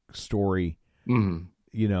organic story,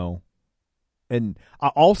 And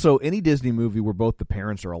also, any Disney movie where both the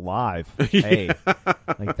parents are alive, hey,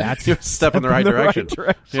 like that's a step in the right direction.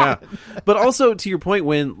 Yeah, but also to your point,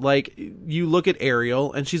 when like you look at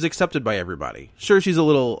Ariel and she's accepted by everybody. Sure, she's a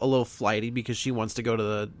little flighty because she wants to go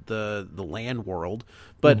to the land world,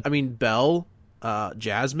 but I mean, Belle,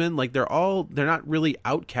 Jasmine, like they're not really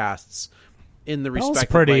outcasts. In the respect, Belle's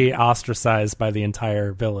pretty ostracized by the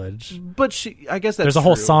entire village. But I guess there's a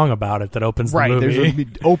whole song about it that opens the movie. There's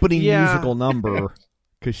an opening musical number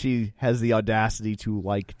because she has the audacity to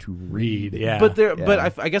like to read. Yeah, but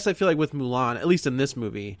I guess I feel like with Mulan, at least in this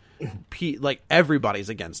movie, like everybody's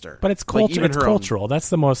against her. But it's like, it's cultural.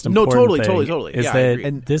 That's the most important thing. Totally. Is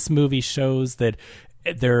that this movie shows that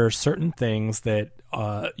there are certain things that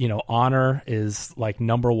honor is like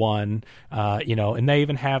number one, and they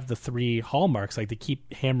even have the 3 hallmarks, like they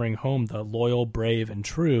keep hammering home the loyal, brave, and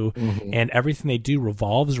true, and everything they do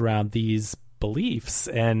revolves around these beliefs.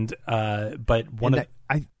 And I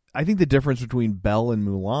think the difference between Belle and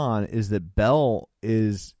Mulan is that Belle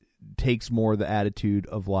takes more the attitude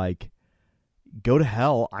of like, go to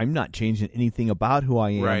hell, I'm not changing anything about who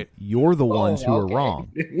I am. Right. You're the ones who are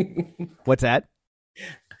wrong. What's that?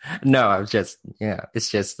 No, I was just it's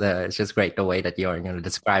just great the way that you're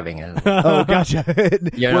describing it. Oh, gotcha.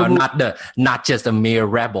 Not just a mere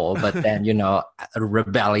rebel, but then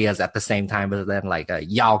rebellious at the same time. But then like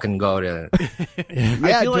y'all can go to.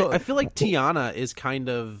 I feel like Tiana is kind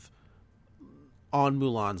of on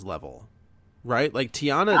Mulan's level. right? Like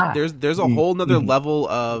Tiana, there's a whole nother level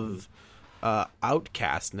of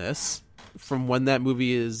outcastness from when that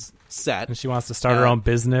movie is set. And she wants to start her own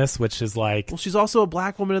business, which is like... Well, she's also a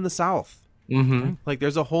black woman in the South. Mm-hmm. Like,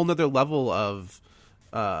 there's a whole nother level of,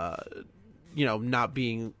 not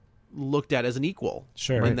being looked at as an equal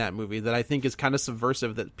in that movie that I think is kind of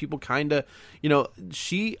subversive, that people kind of,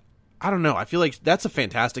 I don't know. I feel like that's a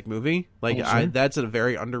fantastic movie. Like, that's a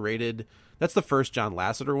very underrated... That's the first John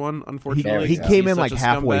Lasseter one, unfortunately. He came in like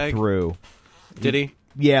halfway through. Did he?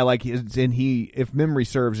 Yeah, like, and if memory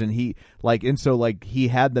serves, and he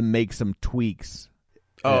had them make some tweaks.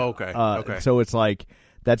 Oh, okay. Okay. So it's like,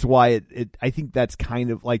 that's why I think that's kind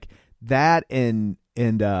of like that, and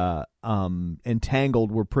Entangled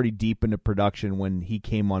were pretty deep into production when he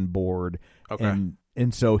came on board. Okay.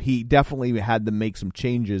 And so he definitely had them make some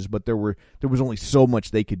changes, but there was only so much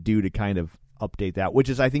they could do to kind of update that, which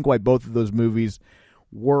is, I think, why both of those movies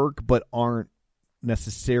work but aren't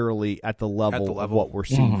necessarily at the level of what we're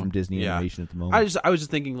seeing from Disney Animation at the moment. I was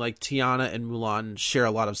just thinking, like, Tiana and Mulan share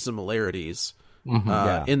a lot of similarities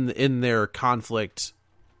in their conflict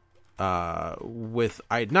with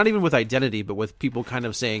not even with identity, but with people kind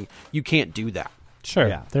of saying you can't do that. Sure,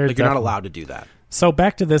 like you're not allowed to do that. So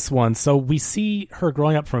back to this one. So we see her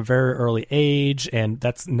growing up from a very early age, and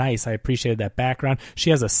that's nice. I appreciated that background. She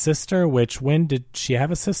has a sister, when did she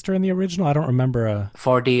have a sister in the original? I don't remember.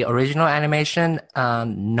 For the original animation,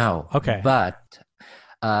 no. Okay. But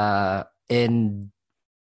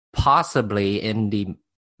possibly in the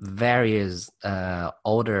various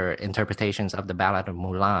older interpretations of the Ballad of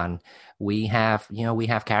Mulan, we have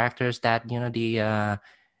characters that,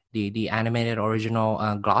 the animated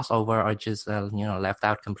original gloss over or just left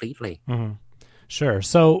out completely. Mm-hmm. Sure.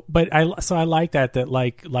 So I like that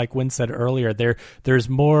like Wynn said earlier, there's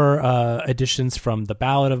more additions from the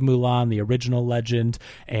Ballad of Mulan, the original legend,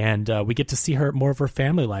 and we get to see more of her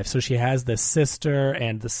family life. So she has this sister,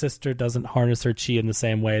 and the sister doesn't harness her chi in the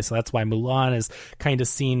same way. So that's why Mulan is kind of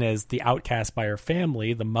seen as the outcast by her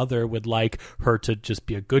family. The mother would like her to just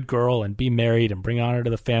be a good girl and be married and bring honor to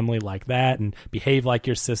the family like that and behave like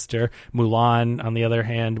your sister. Mulan, on the other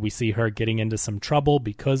hand, we see her getting into some trouble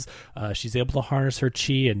because she's able to harness her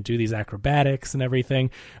chi and do these acrobatics and everything.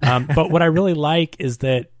 But what I really like is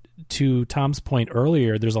that, to Tom's point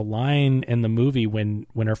earlier, there's a line in the movie when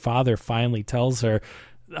her father finally tells her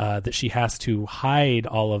that she has to hide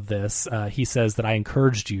all of this. He says that I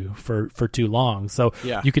encouraged you for too long. So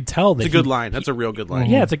you could tell that it's a good line. That's a real good line.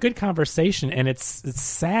 Yeah, it's a good conversation, and it's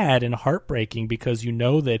sad and heartbreaking because you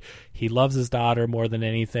know that he loves his daughter more than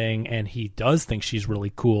anything, and he does think she's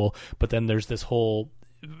really cool. But then there's this whole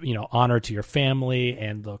honor to your family,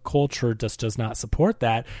 and the culture just does not support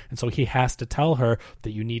that, and so he has to tell her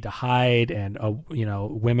that you need to hide, and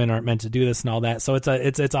women aren't meant to do this and all that. So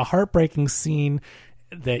it's a heartbreaking scene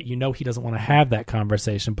that he doesn't want to have that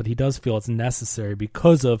conversation, but he does feel it's necessary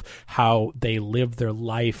because of how they live their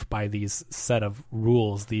life by these set of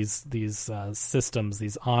rules, these systems,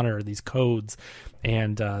 these honor, these codes.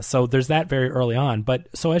 And so there's that very early on. But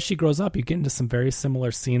so as she grows up, you get into some very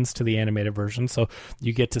similar scenes to the animated version. So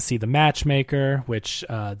you get to see the matchmaker, which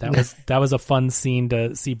that was a fun scene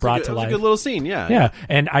to see brought to life. It was a good little scene, yeah. Yeah,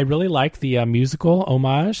 and I really like the musical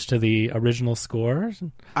homage to the original score.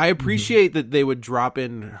 I appreciate that they would drop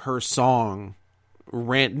in her song,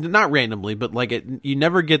 not randomly, but like you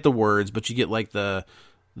never get the words, but you get like the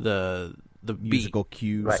musical beat.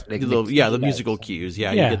 cues, right? The musical cues.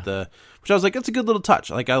 Yeah, you get which I was like, it's a good little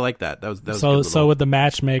touch. Like, I like that. That was so with the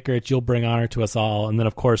matchmaker, you'll bring honor to us all, and then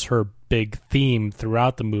of course her big theme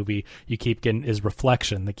throughout the movie you keep getting is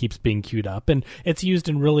reflection that keeps being queued up, and it's used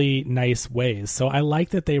in really nice ways. So I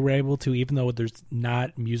like that they were able to, even though there's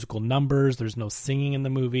not musical numbers, there's no singing in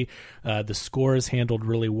the movie, the score is handled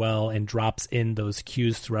really well and drops in those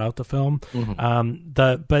cues throughout the film.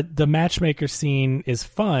 But the matchmaker scene is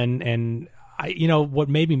fun, and what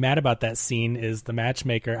made me mad about that scene is the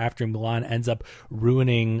matchmaker, after Mulan ends up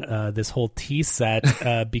ruining this whole tea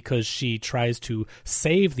set because she tries to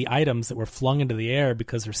save the items that were flung into the air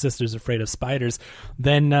because her sister's afraid of spiders.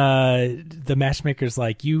 Then the matchmaker's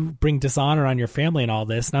like, you bring dishonor on your family and all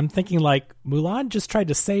this. And I'm thinking, like, Mulan just tried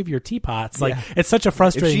to save your teapots. Like, it's such a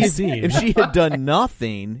frustrating scene. If she had done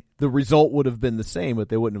nothing, the result would have been the same, but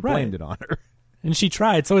they wouldn't have blamed it on her. And she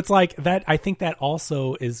tried. So it's like that. I think that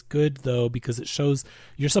also is good, though, because it shows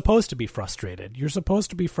you're supposed to be frustrated. You're supposed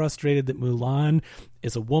to be frustrated that Mulan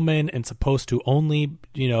is a woman and supposed to only,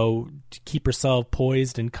 keep herself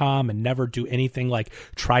poised and calm and never do anything like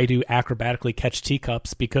try to acrobatically catch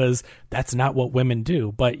teacups, because that's not what women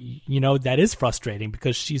do. But, that is frustrating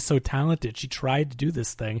because she's so talented. She tried to do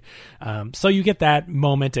this thing. So you get that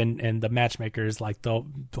moment, and the matchmakers, like the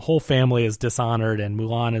whole family is dishonored, and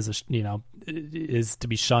Mulan is to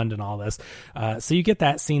be shunned and all this. So you get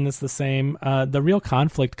that scene that's the same. The real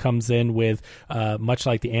conflict comes in with much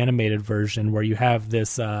like the animated version, where you have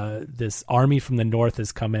this army from the north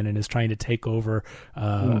has come in and is trying to take over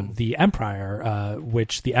the empire,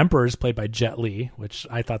 which the emperor is played by Jet Li, which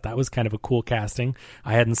I thought that was kind of a cool casting.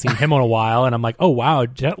 I hadn't seen him in a while, and I'm like, oh wow,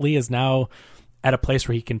 Jet Li is now at a place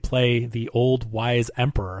where he can play the old wise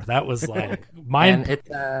emperor. That was like mind.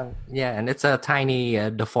 And it's a tiny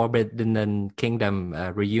the Forbidden Kingdom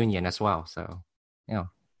reunion as well. So,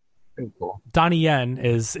 pretty cool. Donnie Yen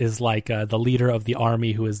is like the leader of the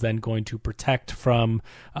army who is then going to protect from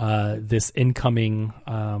these incoming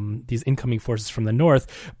forces from the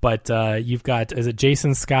north. But you've got, is it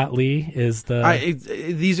Jason Scott Lee is the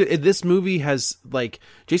this movie has like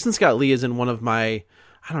Jason Scott Lee is in one of my,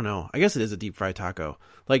 I don't know, I guess it is a deep fried taco,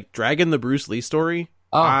 like Dragon, the Bruce Lee story.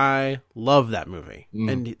 I love that movie.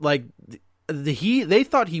 And like they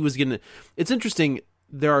thought he was gonna, it's interesting,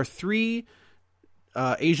 there are 3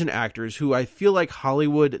 Asian actors who I feel like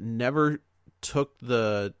Hollywood never took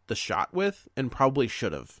the shot with, and probably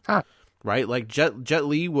should have. Right? Like Jet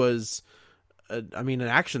Li was an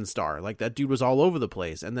action star. Like that dude was all over the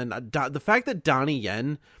place. And then the fact that Donnie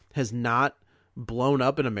Yen has not blown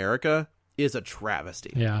up in America is a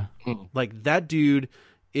travesty. Yeah. Like that dude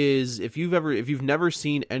is, if you've never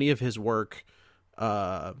seen any of his work,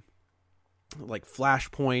 like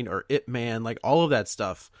Flashpoint or Ip Man, like all of that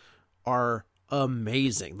stuff are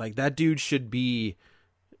amazing. Like that dude should be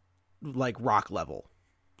like rock level,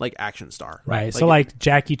 like action star. Right. So like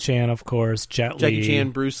Jackie Chan, of course, Jackie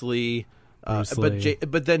Chan, Bruce Lee.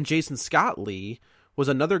 But then Jason Scott Lee was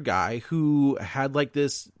another guy who had like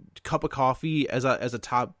this cup of coffee as a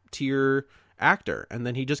top tier actor, and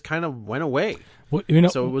then he just kind of went away. Well,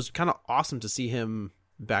 so it was kind of awesome to see him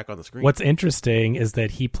back on the screen. What's interesting is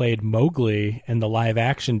that he played Mowgli in the live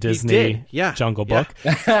action Disney Jungle Book.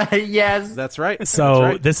 Yes, that's right.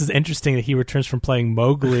 So this is interesting that he returns from playing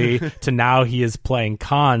Mowgli to now he is playing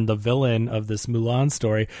Khan, the villain of this Mulan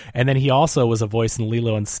story. And then he also was a voice in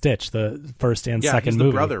Lilo and Stitch, the first and second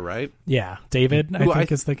movie. The brother, right? Yeah, David, I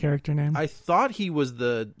think is the character name. I thought he was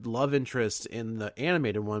the love interest in the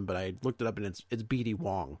animated one, but I looked it up and it's BD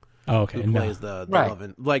Wong. Oh, okay. Who plays the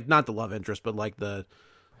love, like not the love interest, but like the.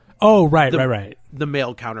 Oh, right. The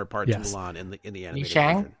male counterpart to Mulan in the animated Li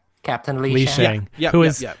Shang? version. Captain Li Shang.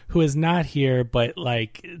 Who is not here, but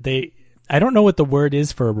like I don't know what the word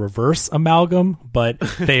is for a reverse amalgam, but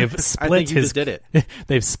they've split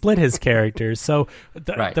they've split his characters. So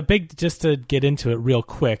the big, just to get into it real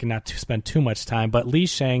quick and not to spend too much time, but Li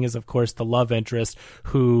Shang is of course the love interest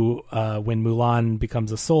who, when Mulan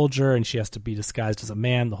becomes a soldier and she has to be disguised as a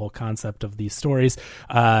man, the whole concept of these stories,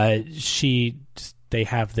 they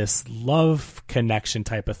have this love connection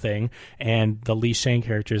type of thing, and the Li Shang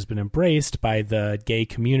character has been embraced by the gay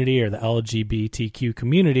community or the LGBTQ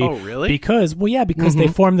community. Oh, really? Because they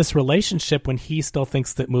form this relationship when he still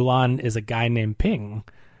thinks that Mulan is a guy named Ping.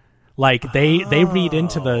 Like they read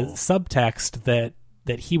into the subtext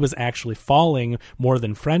that he was actually falling more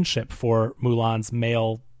than friendship for Mulan's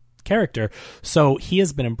male character. So he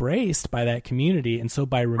has been embraced by that community, and so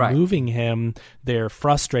by removing him, they're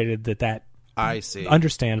frustrated that I see.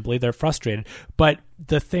 Understandably, they're frustrated. But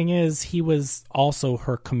the thing is, he was also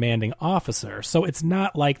her commanding officer. So it's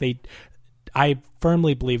not like I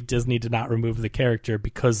firmly believe Disney did not remove the character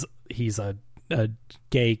because he's a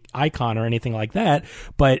gay icon or anything like that.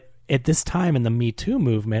 But at this time in the Me Too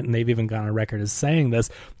movement, and they've even gone on record as saying this,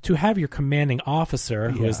 to have your commanding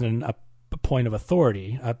officer, who is in a point of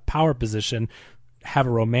authority, a power position, have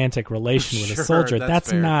a romantic relation with a soldier,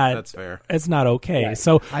 that's fair. It's not okay. Right.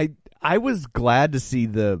 So I was glad to see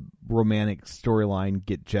the romantic storyline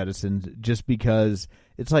get jettisoned, just because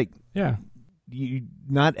it's like,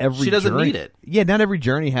 not every she doesn't need it. Yeah, not every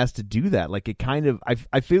journey has to do that. Like it kind of,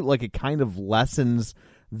 I feel like it kind of lessens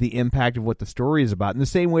the impact of what the story is about. In the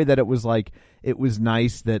same way that it was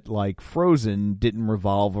nice that like Frozen didn't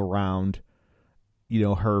revolve around,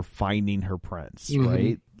 her finding her prince,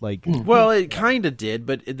 right? Like, well, it kind of did,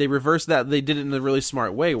 but they reversed that. They did it in a really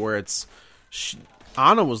smart way, where it's.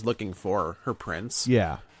 Anna was looking for her prince.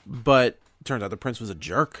 Yeah. But turns out the prince was a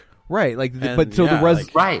jerk. Right. Like, the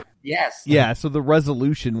Yes. Yeah, so the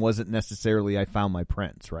resolution wasn't necessarily I found my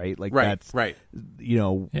prince, right? Like that's right.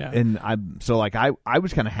 And I'm so like I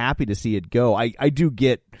was kind of happy to see it go. I do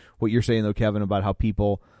get what you're saying though, Kevin, about how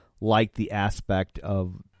people like the aspect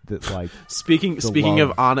of the like speaking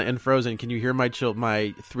of Anna and Frozen, can you hear my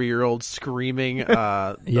 3-year-old screaming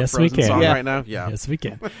the yes, Frozen we can. song Yeah. right now? Yeah. Yes, we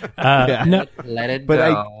can. Let it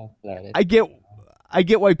go. I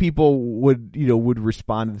get why people would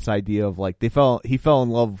respond to this idea of like he fell in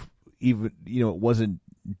love, even it wasn't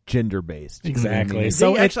gender based. Exactly.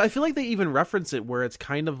 So actually, I feel like they even reference it where it's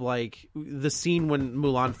kind of like the scene when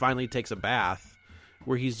Mulan finally takes a bath,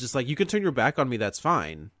 where he's just like, "You can turn your back on me, that's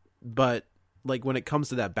fine," but like when it comes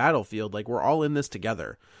to that battlefield, like we're all in this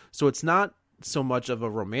together. So it's not so much of a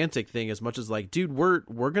romantic thing as much as like, dude, we're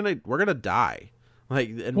gonna die. Like,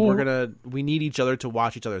 and we need each other to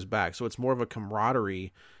watch each other's back. So it's more of a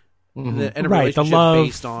camaraderie and a relationship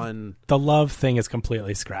based on the love thing is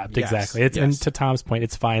completely scrapped. Yes, exactly. And to Tom's point,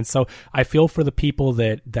 it's fine. So I feel for the people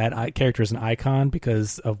that character is an icon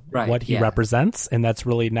because of what he represents, and that's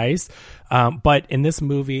really nice. But in this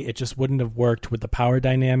movie, it just wouldn't have worked with the power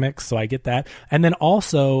dynamics. So I get that. And then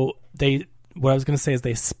also what I was going to say is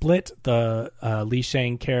they split the Li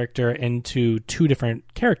Shang character into two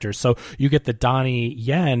different characters. So you get the Donnie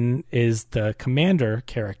Yen is the commander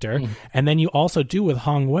character, and then you also do with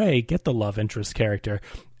Hong Wei get the love interest character.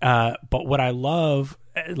 But what I love,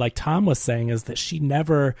 like Tom was saying, is that she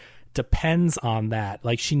never depends on that.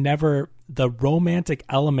 Like the romantic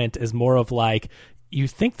element is more of like, you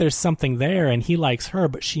think there's something there and he likes her,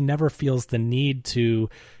 but she never feels the need to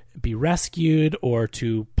be rescued or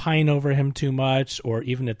to pine over him too much, or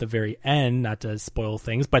even at the very end, not to spoil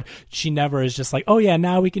things, but she never is just like, oh yeah,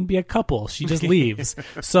 now we can be a couple. She just leaves.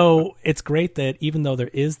 So it's great that even though there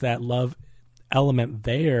is that love element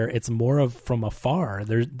there, it's more of from afar.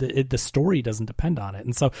 The story doesn't depend on it,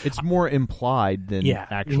 and so it's more implied than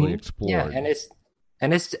actually explored. Yeah,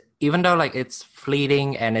 and it's even though like it's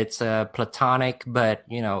fleeting and it's platonic, but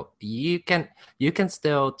you can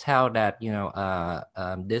still tell that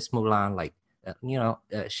this Mulan, like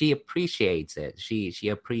she appreciates it. She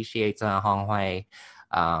appreciates Hong Hui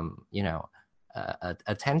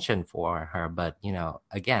attention for her, but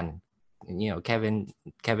again,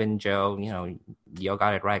 Kevin Joe, you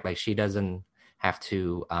got it right. Like she doesn't have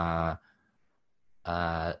to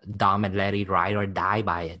dominate, let it ride or die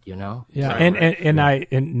by it, Yeah, and I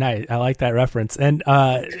like that reference. And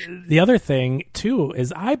the other thing too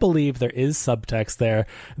is I believe there is subtext there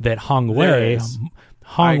that Hong Wei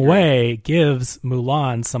gives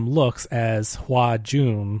Mulan some looks as Hua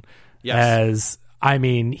Jun. Yes.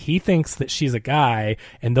 He thinks that she's a guy,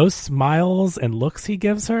 and those smiles and looks he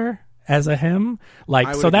gives her as a him,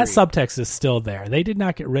 like, so that subtext is still there. They did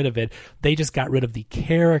not get rid of it. They just got rid of the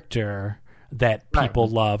character that people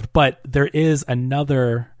loved. But there is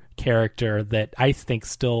another character that I think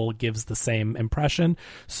still gives the same impression.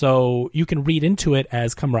 So you can read into it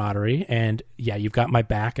as camaraderie and you've got my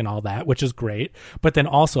back and all that, which is great. But then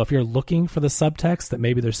also if you're looking for the subtext that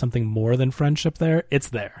maybe there's something more than friendship there, it's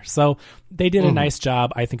there. So they did a nice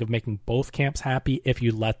job, I think, of making both camps happy if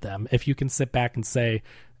you let them. If you can sit back and say,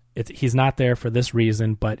 he's not there for this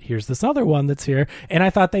reason, but here's this other one that's here. And I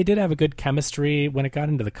thought they did have a good chemistry when it got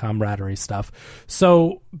into the camaraderie stuff.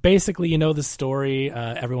 So basically, the story,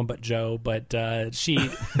 everyone but Joe, but the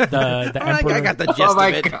emperor. I got the gist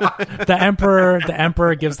of it. The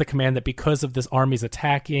emperor gives the command that because of this army's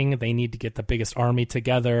attacking, they need to get the biggest army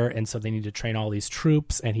together, and so they need to train all these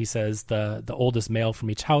troops. And he says the oldest male from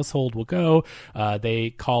each household will go. They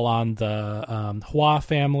call on the Hua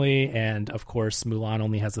family, and of course Mulan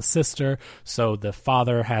only has a sister, so the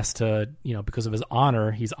father has to, because of his honor,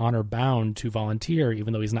 he's honor bound to volunteer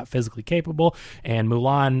even though he's not physically capable. And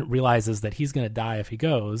Mulan realizes that he's going to die if he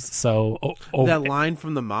goes. So that line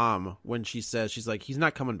from the mom when she says, she's like, he's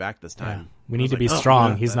not coming back this time. Yeah. We need to be strong.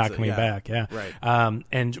 Yeah, he's not coming back. Yeah. Right.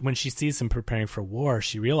 And when she sees him preparing for war,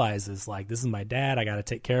 she realizes, like, this is my dad. I got to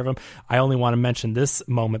take care of him. I only want to mention this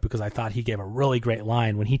moment because I thought he gave a really great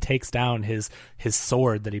line when he takes down his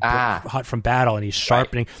sword that he brought from battle, and he's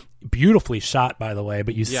sharpening. Right. Beautifully shot, by the way,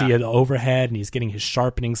 but you see it overhead, and he's getting his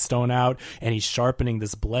sharpening stone out, and he's sharpening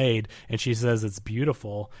this blade, and she says it's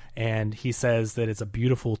beautiful, and he says that it's a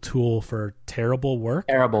beautiful tool for terrible work.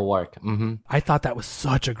 Mm-hmm. I thought that was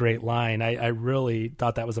such a great line. I really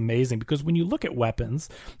thought that was amazing, because when you look at weapons,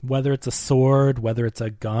 whether it's a sword, whether it's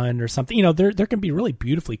a gun or something, there can be really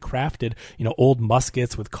beautifully crafted, old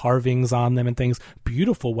muskets with carvings on them and things,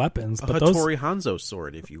 beautiful weapons. But Hattori Hanzo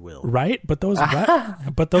sword, if you will. Right? But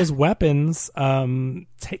those those weapons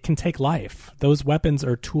can take life. Those weapons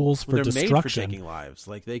are tools for they're destruction. made for taking lives.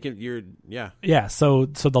 Like they can. Yeah. So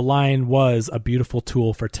the line was a beautiful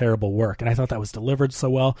tool for terrible work, and I thought that was delivered so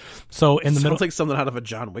well. So in the middle, sounds like something out of a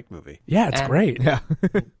John Wick movie. Yeah, it's great. Yeah.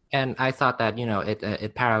 And I thought that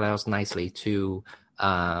it parallels nicely to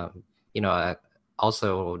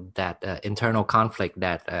also that internal conflict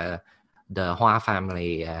that the Hua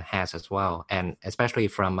family has as well, and especially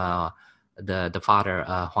from the father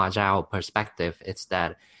Hua Zhao perspective, it's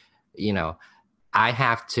that I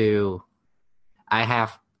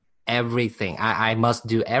have everything. I must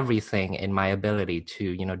do everything in my ability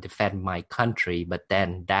to defend my country, but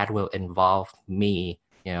then that will involve me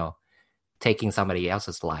taking somebody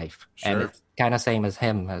else's life. Sure. And it's kind of same as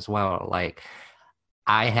him as well. Like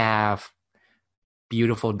I have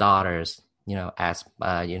beautiful daughters, as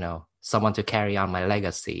someone to carry on my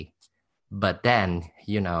legacy, but then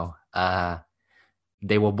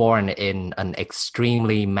they were born in an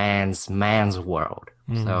extremely man's world.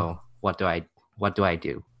 So what do I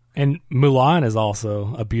do? And Mulan is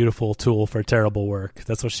also a beautiful tool for terrible work.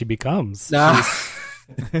 That's what she becomes. But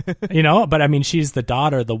I mean, she's the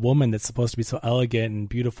daughter, the woman that's supposed to be so elegant and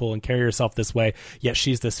beautiful and carry herself this way, yet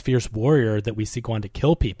she's this fierce warrior that we see go on to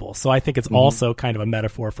kill people. So I think it's also kind of a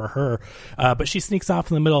metaphor for her. But she sneaks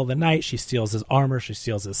off in the middle of the night. She steals his armor. She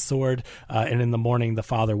steals his sword. And in the morning, the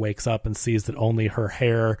father wakes up and sees that only her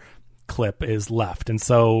hair clip is left. And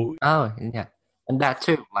so... Oh, yeah. And that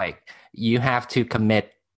too, like, you have to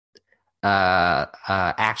commit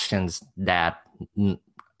actions that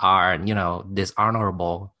are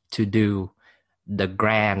dishonorable to do the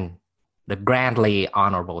grandly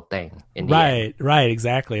honorable thing in the end. Right,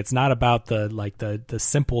 exactly. It's not about the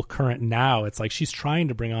simple current now. It's like she's trying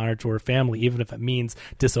to bring honor to her family, even if it means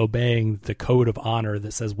disobeying the code of honor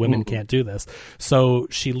that says women can't do this. So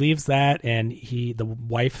she leaves that, and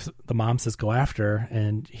the mom says, go after her,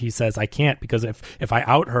 and he says, I can't, because if I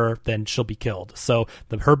out her, then she'll be killed. So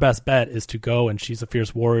her best bet is to go, and she's a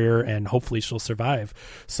fierce warrior, and hopefully she'll survive.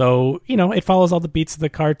 So, it follows all the beats of the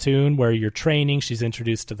cartoon where you're training. She's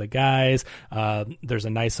introduced to the guys. There's a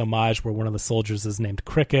nice homage where one of the soldiers is named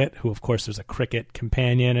Cricket, who of course there's a cricket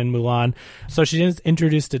companion in Mulan. So she's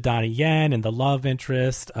introduced to Donnie Yen and the love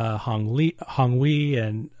interest, Hong Wei,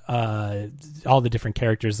 and all the different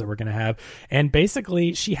characters that we're going to have. And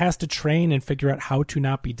basically she has to train and figure out how to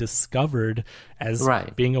not be discovered as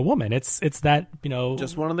being a woman. It's that,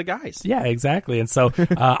 just one of the guys. Yeah, exactly. And so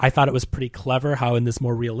I thought it was pretty clever how in this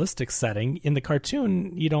more realistic setting, in the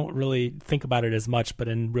cartoon, you don't really think about it as much, but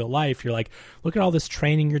in real life, you're like, look at all this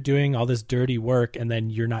training you're doing, all this dirty work, and then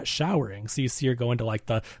you're not showering. So you see her go into like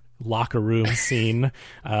the locker room scene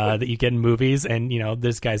that you get in movies, and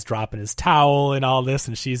this guy's dropping his towel and all this,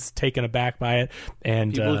 and she's taken aback by it.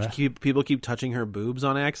 And people keep touching her boobs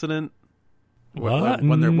on accident. What?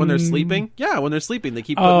 When they're sleeping? Yeah, when they're sleeping, they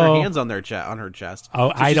keep putting their hands on her chest. Oh,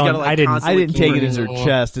 so I didn't take it as her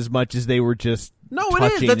chest as much as they were just. No,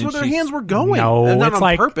 it is. That's where their hands were going. No, and not it's on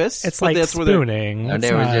like purpose. It's like spooning.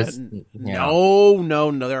 They were just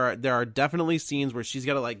no. There are definitely scenes where she's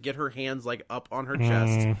got to like get her hands like up on her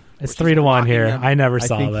chest. It's 3-1 here. I never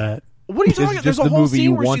saw that. What are you talking about? There's just a the whole movie scene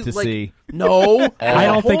you where want she's to like, see. No, I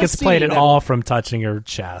don't think it's played at all from touching her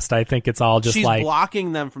chest. I think it's all just she's like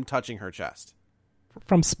blocking them from touching her chest.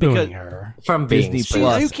 From spooning her. From being Disney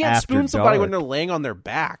Plus. You can't spoon somebody dark. when they're laying on their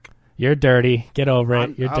back. You're dirty. Get over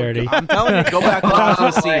it. You're dirty. I'm telling you, go back and watch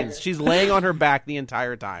those scenes. She's laying on her back the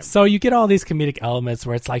entire time. So you get all these comedic elements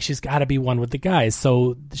where it's like she's got to be one with the guys.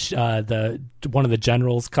 So one of the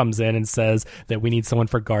generals comes in and says that we need someone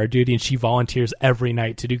for guard duty, and she volunteers every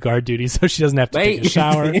night to do guard duty so she doesn't have to take a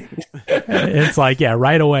shower. It's like, yeah,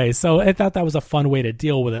 right away. So I thought that was a fun way to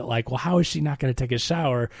deal with it. Like, well, how is she not going to take a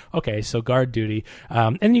shower? Okay, so guard duty.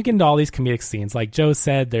 And you get into all these comedic scenes. Like Joe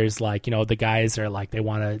said, there's like, the guys are like, they're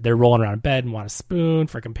rolling around in bed and want a spoon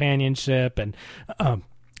for companionship, and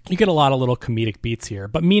you get a lot of little comedic beats here.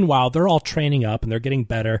 But meanwhile, they're all training up and they're getting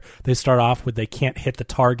better. They start off with they can't hit the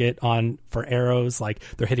target for arrows, like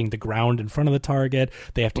they're hitting the ground in front of the target.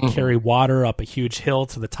 They have to carry water up a huge hill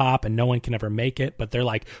to the top, and no one can ever make it, but they're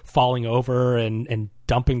like falling over and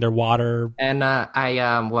dumping their water. And if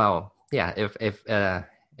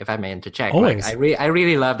I may interject, always. Like, I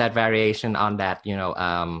really love that variation on that,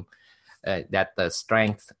 that the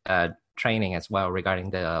strength training as well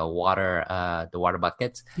regarding the water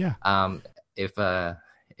buckets. Yeah.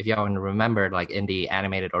 If y'all remember, like in the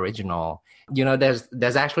animated original,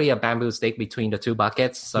 there's actually a bamboo stick between the two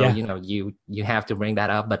buckets, so you have to bring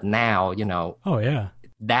that up. But now, oh yeah,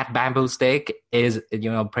 that bamboo stick is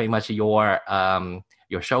pretty much your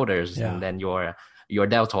shoulders, and then your your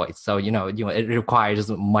deltoids. So it requires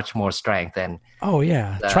much more strength. And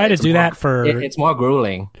try to do that for it's more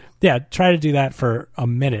grueling. Yeah, try to do that for a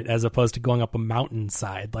minute as opposed to going up a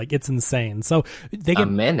mountainside. Like, it's insane. So they get a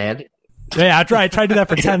minute. Yeah, try to do that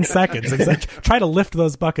for 10 seconds. Try to lift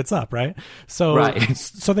those buckets up, right? So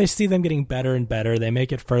they see them getting better and better. They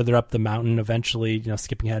make it further up the mountain. Eventually,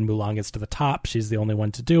 skipping ahead, Mulan gets to the top. She's the only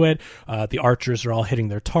one to do it. The archers are all hitting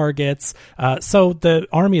their targets. So the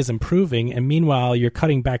army is improving. And meanwhile, you're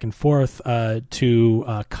cutting back and forth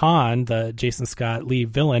to Khan, the Jason Scott Lee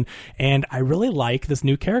villain. And I really like this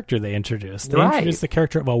new character they introduced. They introduced the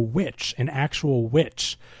character of a witch, an actual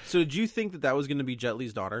witch. So did you think that was going to be Jet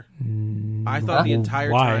Li's daughter? I thought the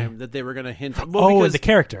entire time that they were going to hint. The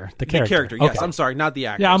character. The character. Yes, okay. I'm sorry, not the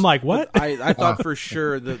actor. Yeah, I'm like, what? I thought for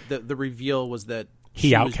sure the reveal was that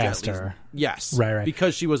he outcast her. Yes, right,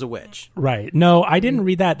 because she was a witch. Right. No, I didn't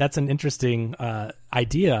read that. That's an interesting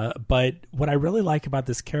idea. But what I really like about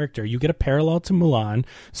this character, you get a parallel to Mulan.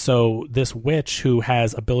 So this witch who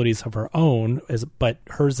has abilities of her own, but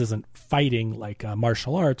hers isn't fighting like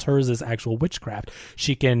martial arts. Hers is actual witchcraft.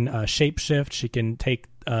 She can shapeshift. She can take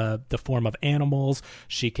the form of animals.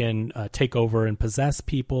 She can take over and possess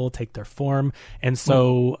people, take their form. And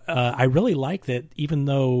so I really like that even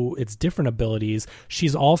though it's different abilities,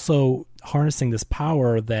 she's also harnessing this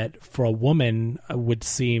power that for a woman would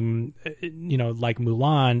seem, like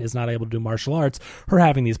Mulan is not able to do martial arts. Her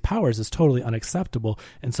having these powers is totally unacceptable.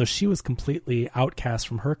 And so she was completely outcast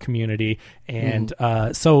from her community. And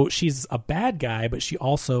so she's a bad guy, but she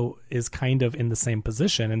also is kind of in the same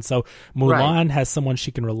position. And so Mulan has someone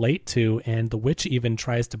she can relate to, and the witch even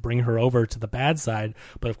tries to bring her over to the bad side.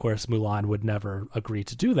 But of course, Mulan would never agree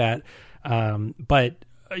to do that. But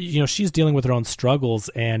she's dealing with her own struggles,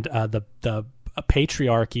 and the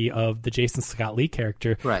patriarchy of the Jason Scott Lee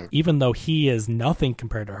character. Right. Even though he is nothing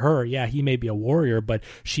compared to her, he may be a warrior, but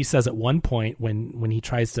she says at one point when he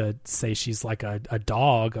tries to say she's like a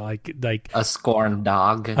dog, like a scorned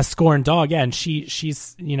dog, yeah, and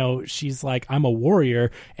she's like, I'm a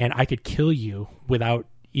warrior and I could kill you without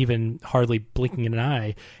even hardly blinking an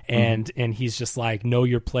eye, and he's just like, know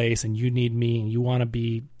your place, and you need me, and you want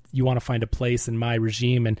to find a place in my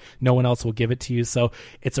regime, and no one else will give it to you. So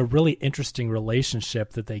it's a really interesting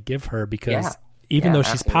relationship that they give her, because even though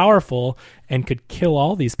she's powerful and could kill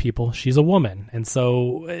all these people, she's a woman. And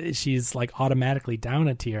so she's like automatically down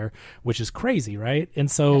a tier, which is crazy, right? And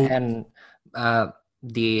so... And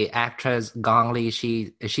the actress Gong Li,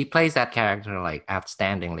 she plays that character like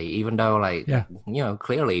outstandingly, even though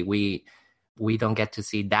clearly we don't get to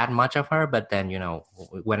see that much of her, but then,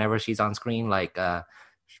 whenever she's on screen, like...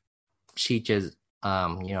 she just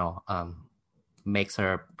makes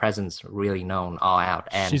her presence really known all out,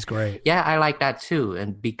 and she's great. Yeah, I like that too,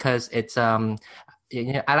 and because it's I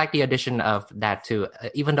like the addition of that too.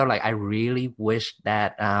 Even though I really wish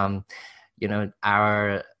that our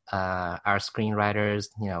screenwriters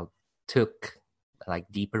took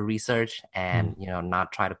deeper research and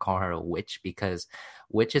not try to call her a witch, because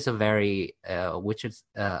witch is a very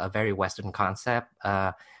Western concept.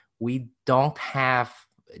 We don't have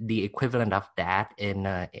the equivalent of that in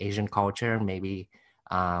Asian culture. Maybe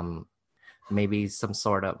some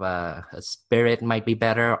sort of a spirit might be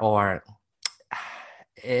better, or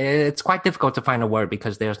it's quite difficult to find a word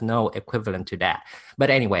because there's no equivalent to that. But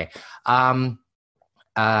anyway, her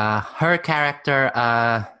character,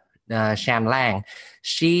 Shan Lang,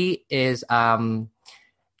 she is I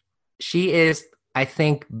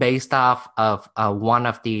think based off of one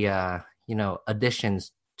of the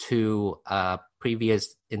additions to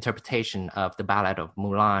previous interpretation of the Ballad of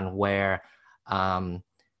Mulan, where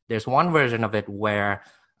there's one version of it where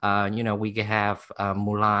we can have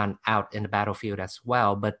Mulan out in the battlefield as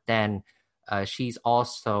well, but then she's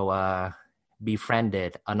also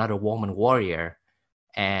befriended another woman warrior,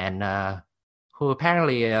 and who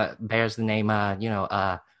apparently bears the name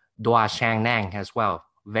Dua Shang Nang as well,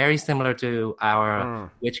 very similar to our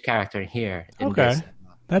witch character here in this,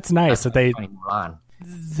 that's nice that they Mulan.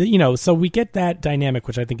 So we get that dynamic,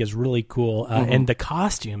 which I think is really cool, and the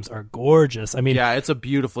costumes are gorgeous. I mean, it's a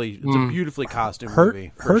beautifully costumed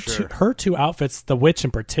movie. Her two outfits, the witch in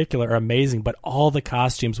particular, are amazing. But all the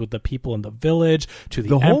costumes with the people in the village, to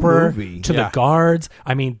the emperor, to the guards.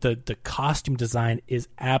 I mean, the costume design is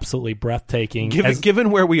absolutely breathtaking. Given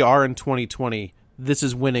where we are in 2020, this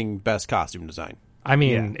is winning best costume design. I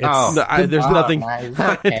mean, there's nothing. Nice.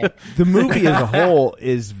 Okay. The movie as a whole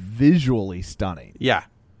is visually stunning. Yeah.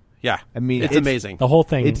 I mean, it's amazing. The whole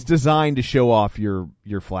thing. It's designed to show off your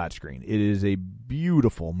flat screen. It is a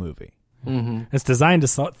beautiful movie. It's designed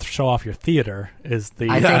to show off your theater. I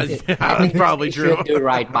think probably they true. should do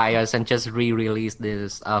right by us and just re-release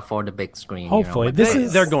this for the big screen. Hopefully,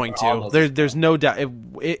 they're going to. There's no doubt.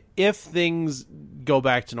 If things go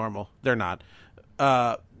back to normal, they're not.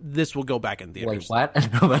 This will go back in theaters. Wait, what?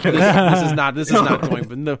 This is not going.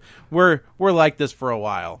 But no, we're like this for a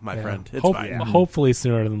while, my friend. It's fine. Hopefully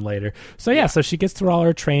sooner than later. So so she gets through all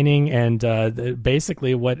her training, and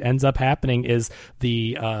basically what ends up happening is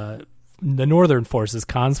the northern forces,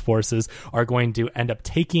 Khan's forces, are going to end up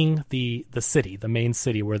taking the city, the main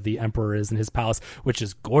city where the emperor is in his palace, which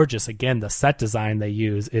is gorgeous. Again, the set design they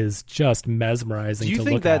use is just mesmerizing. Do you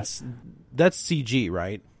think that's CG,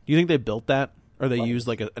 right? Do you think they built that? Or they use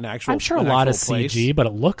like an actual. I'm sure a lot of CG, but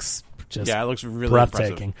it looks just it looks really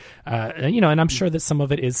breathtaking. And I'm sure that some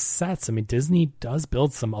of it is sets. I mean, Disney does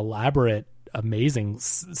build some elaborate, amazing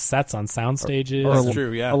sets on sound stages. That's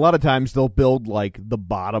true. Yeah, a lot of times they'll build like the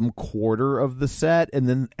bottom quarter of the set, and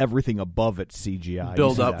then everything above it CGI.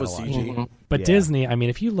 Build up with CG. But Disney, I mean,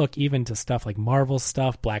 if you look even to stuff like Marvel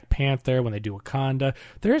stuff, Black Panther, when they do Wakanda,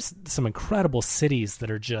 there's some incredible cities that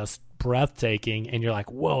are just breathtaking, and you're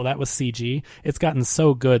like, whoa, that was CG. It's gotten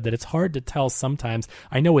so good that it's hard to tell sometimes.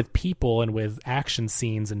 I know with people and with action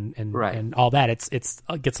scenes and all that, it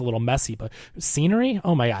gets a little messy, but scenery,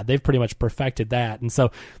 oh my God, they've pretty much perfected that. And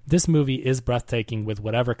so this movie is breathtaking with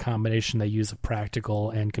whatever combination they use of practical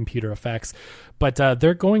and computer effects. But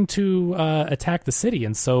they're going to attack the city,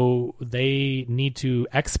 and so they need to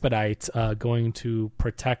expedite going to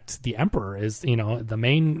protect the emperor is, the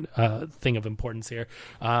main thing of importance here.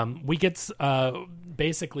 We get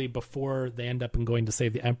basically, before they end up going to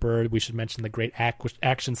save the emperor, we should mention the great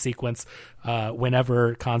action sequence.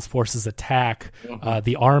 Whenever Khan's forces attack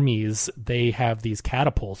the armies, they have these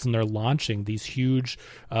catapults, and they're launching these huge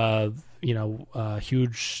stones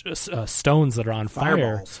that are on fire.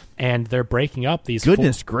 Fireballs. And they're breaking up these.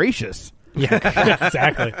 Goodness gracious. Yeah,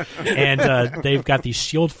 exactly. And they've got these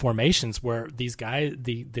shield formations where these guys,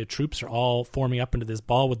 the troops are all forming up into this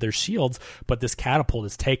ball with their shields, but this catapult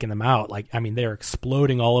is taking them out. They're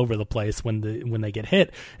exploding all over the place when they get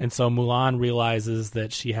hit. And so Mulan realizes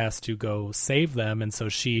that she has to go save them, and so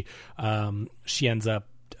she ends up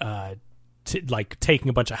taking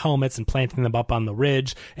a bunch of helmets and planting them up on the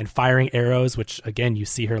ridge and firing arrows, which again you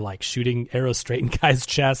see her shooting arrows straight in guys'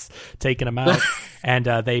 chests, taking them out. And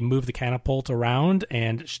they move the catapult around,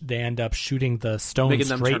 and they end up shooting the stones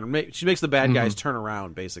straight. She makes the bad guys turn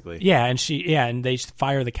around, basically. Yeah, and they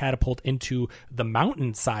fire the catapult into the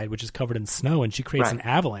mountainside, which is covered in snow, and she creates an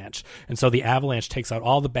avalanche. And so the avalanche takes out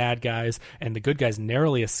all the bad guys, and the good guys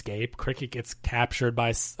narrowly escape. Cricket gets captured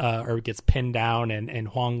or gets pinned down, and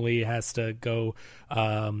Huang Li has to go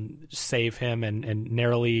save him, and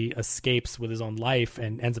narrowly escapes with his own life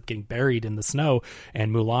and ends up getting buried in the snow.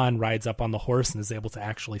 And Mulan rides up on the horse and is able to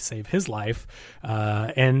actually save his life.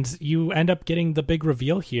 And you end up getting the big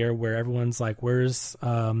reveal here where everyone's like, where's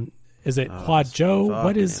is it Hua Zhou?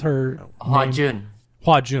 What is her Hua name? Jun.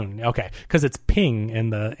 Hua Jun. Okay, because it's Ping in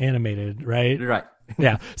the animated, right? Right.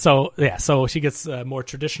 So she gets a more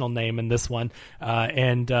traditional name in this one,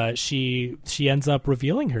 and she ends up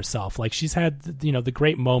revealing herself. Like, she's had the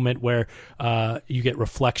great moment where you get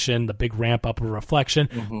reflection, the big ramp up of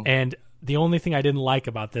reflection, and the only thing I didn't like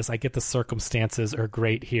about this, I get the circumstances are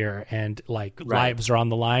great here, and lives are on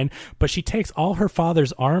the line, but she takes all her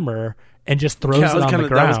father's armor and just throws it on the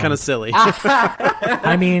ground. That was kind of silly.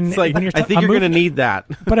 I mean, I think you're going to need that.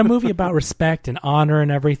 But a movie about respect and honor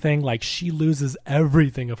and everything, she loses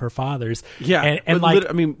everything of her father's. Yeah, and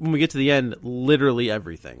when we get to the end, literally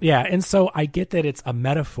everything. Yeah, and so I get that it's a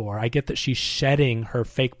metaphor. I get that she's shedding her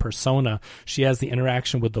fake persona. She has the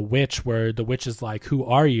interaction with the witch where the witch is like, "Who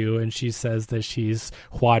are you?" And she says that she's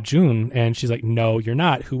Hua Jun, and she's like, "No, you're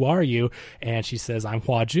not. Who are you?" And she says, "I'm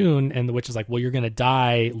Hua Jun," and the witch is like, "Well, you're going to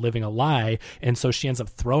die living a lie." And so she ends up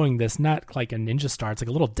throwing this, not like a ninja star, it's like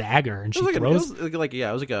a little dagger, and she throws. It was like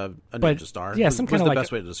a ninja star. Yeah, some kind of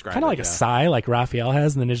best way to describe it. Kind of like a sai, like Raphael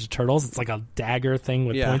has in the Ninja Turtles. It's like a dagger thing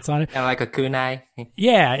with points on it. And like a kunai.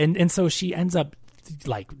 Yeah, and so she ends up.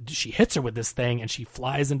 She hits her with this thing, and she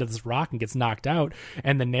flies into this rock and gets knocked out.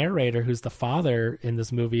 And the narrator, who's the father in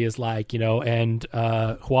this movie, is like, and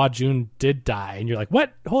Hua Jun did die. And you're like,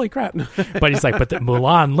 what? Holy crap. But he's like, but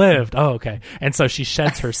Mulan lived. Oh, okay. And so she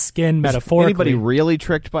sheds her skin metaphorically. Anybody really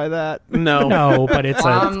tricked by that? No. No, but it's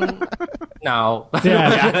No.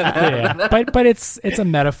 Yeah. But it's a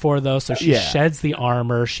metaphor though. So she Yeah. sheds the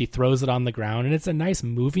armor, she throws it on the ground, and it's a nice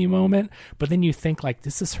movie moment. But then you think like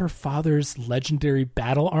this is her father's legendary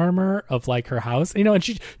battle armor of like her house, and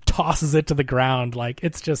she tosses it to the ground. Like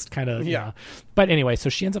it's just kind of But anyway, so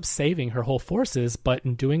she ends up saving her whole forces, but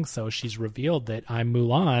in doing so, she's revealed that I'm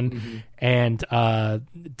Mulan, and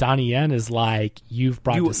Donnie Yen is like, you're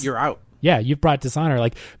out. Yeah, you've brought dishonor.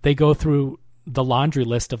 Like they go through the laundry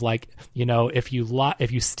list of like, if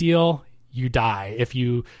you steal, you die. If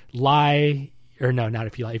you lie, or no, not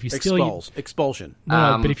if you lie. If you steal, expulsion.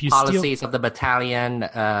 No, but if you policies steal, of the battalion,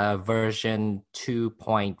 version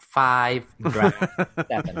 2.5, draft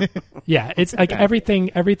 7. Yeah, it's like everything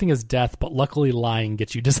is death, but luckily lying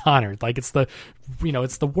gets you dishonored. Like it's the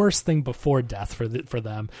worst thing before death for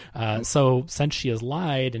them. So since she has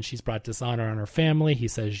lied and she's brought dishonor on her family, he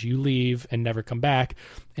says you leave and never come back,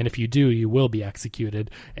 and if you do, you will be executed.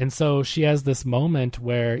 And so she has this moment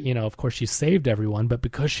where of course she saved everyone, but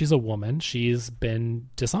because she's a woman, she's been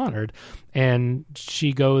dishonored, and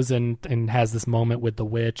she goes and has this moment with the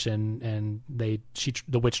witch, and the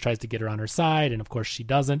witch tries to get her on her side, and of course she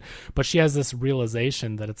doesn't, but she has this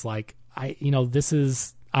realization that it's like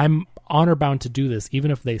I'm honor bound to do this, even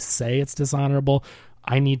if they say it's dishonorable.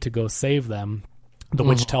 I need to go save them. The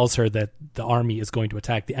witch tells her that the army is going to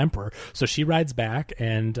attack the emperor. So she rides back,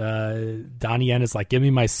 and Donnie Yen is like, give me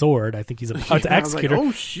my sword. I think he's about to execute her.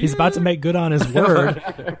 Oh, shit. He's about to make good on his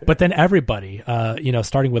word. But then everybody,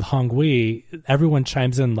 starting with Hong Gui, everyone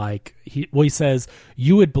chimes in like, he says,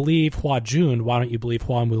 you would believe Hua Jun, why don't you believe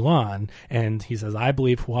Hua Mulan? And he says, I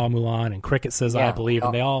believe Hua Mulan. And Cricket says, I believe.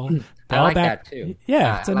 And they all like back. that too.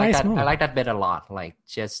 Yeah, it's a nice moment. I like that bit a lot. Like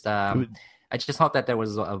just... I just hope that there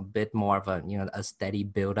was a bit more of a steady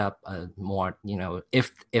build up, more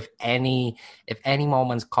if any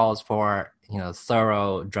moments calls for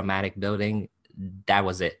thorough dramatic building, that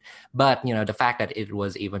was it. But the fact that it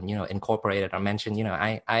was even incorporated or mentioned,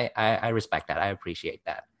 I respect that. I appreciate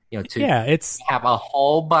that. It's have a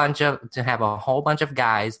whole bunch of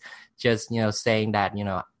guys just saying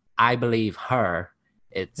that I believe her.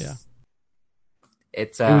 It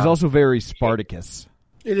was also very Spartacus.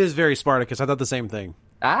 It is very Spartacus. I thought the same thing.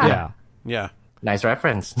 Yeah. Nice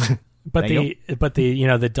reference. But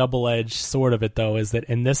the double-edged sword of it though is that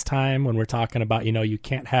in this time when we're talking about you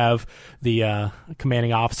can't have the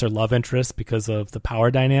commanding officer love interest because of the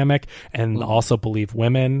power dynamic, and also believe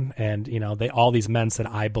women, and all these men said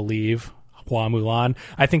I believe Hua Mulan.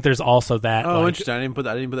 I think there's also that. Oh, interesting. I didn't put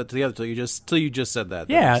that together till you just said that.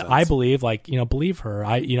 Yeah, I believe believe her.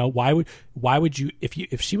 Why would you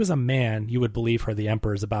if she was a man, you would believe her. The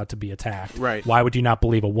emperor is about to be attacked. Right. Why would you not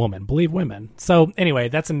believe a woman? Believe women. So anyway,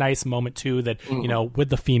 that's a nice moment too. That with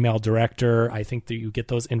the female director, I think that you get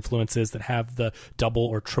those influences that have the double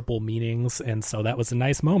or triple meanings, and so that was a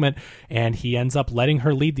nice moment. And he ends up letting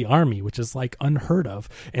her lead the army, which is like unheard of.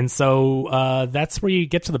 And so that's where you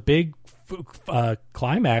get to the big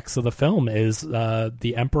climax of the film is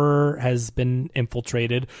the emperor has been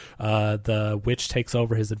infiltrated. The witch takes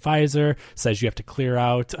over his advisor, says you have to clear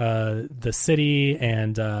out the city,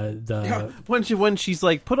 and when she's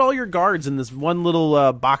like, put all your guards in this one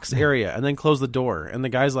little box area and then close the door, and the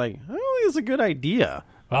guy's like, I don't think it's a good idea.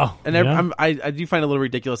 Oh, and I do find it a little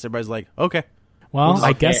ridiculous. Everybody's like, okay, well,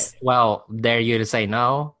 I guess. Well, dare you to say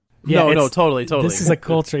no? Yeah, no, totally. This is a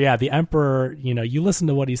culture. Yeah, the emperor, you listen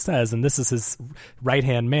to what he says, and this is his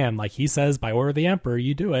right-hand man. Like he says, by order of the emperor,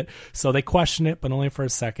 you do it. So they question it, but only for a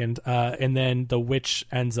second. And then the witch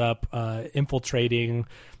ends up infiltrating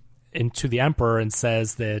into the emperor and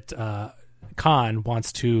says that Khan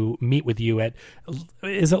wants to meet with you at,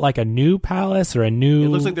 is it like a new palace or a new... It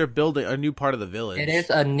looks like they're building a new part of the village. It is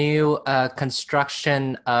a new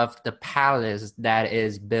construction of the palace that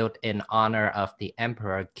is built in honor of the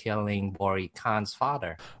emperor killing Bori Khan's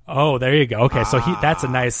father. Oh, there you go. Okay, so that's a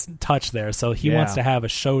nice touch there. So he wants to have a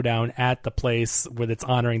showdown at the place where it's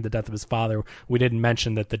honoring the death of his father. We didn't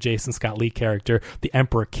mention that the Jason Scott Lee character, the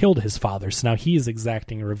emperor killed his father, so now he's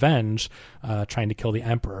exacting revenge, trying to kill the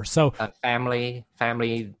emperor. So family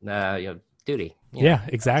duty. Yeah,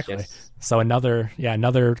 exactly. So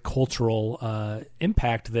another cultural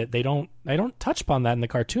impact that they don't touch upon that in the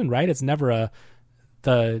cartoon, right? It's never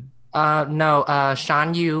No,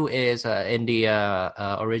 Shan Yu is in the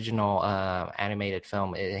original animated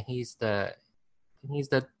film. He's the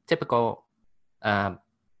typical bad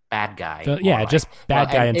guy. Just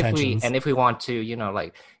bad guy intentions. If we want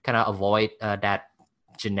to, kind of avoid that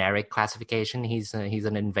generic classification, he's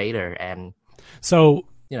an invader, and so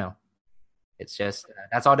it's just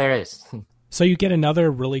that's all there is. So you get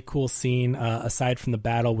another really cool scene, aside from the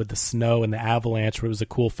battle with the snow and the avalanche, where it was a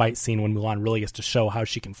cool fight scene when Mulan really gets to show how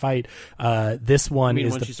she can fight. This one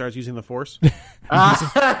is when she starts using the Force?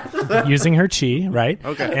 using her chi, right?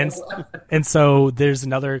 Okay. And so there's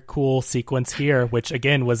another cool sequence here, which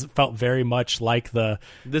again felt very much like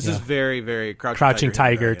this is very, very Crouching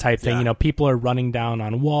Tiger type thing. You know, people are running down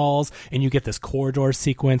on walls, and you get this corridor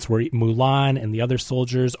sequence where Mulan and the other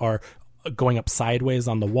soldiers are going up sideways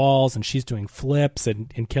on the walls, and she's doing flips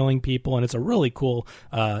and killing people, and it's a really cool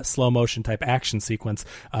slow motion type action sequence,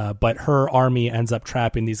 but her army ends up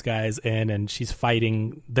trapping these guys in, and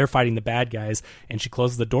they're fighting the bad guys, and she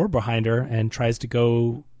closes the door behind her and tries to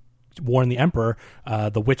go warn the Emperor.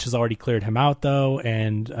 The witch has already cleared him out though,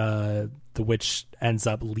 and the witch ends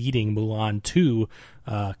up leading Mulan to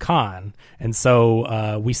Khan. And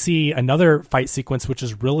so we see another fight sequence, which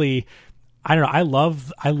is really, I don't know. I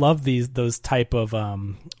love those type of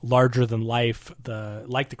larger than life,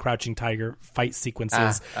 like the Crouching Tiger fight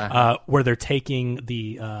sequences, where they're taking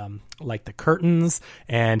the the curtains,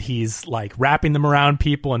 and he's like wrapping them around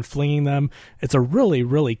people and flinging them. It's a really,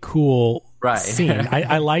 really cool scene.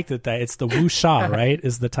 I like that it's the wuxia, right?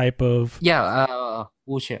 Is the type of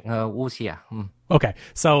wuxia. Okay,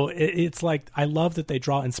 so it's like, I love that they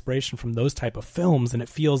draw inspiration from those type of films, and it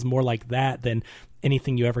feels more like that than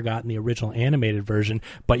anything you ever got in the original animated version.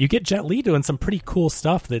 But you get Jet Li doing some pretty cool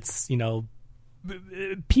stuff that's, you know,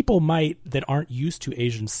 people that aren't used to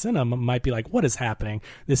Asian cinema might be like, what is happening?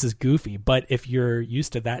 This is goofy. But if you're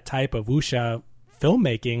used to that type of wuxia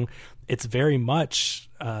filmmaking, it's very much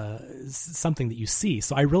something that you see.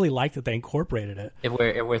 So I really like that they incorporated it. If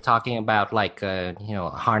we're talking about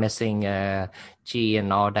harnessing chi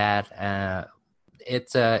and all that,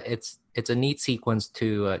 it's a neat sequence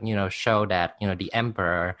to show that the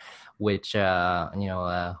Emperor, which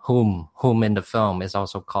whom in the film is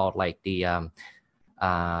also called like the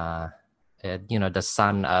the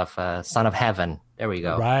son of heaven. There we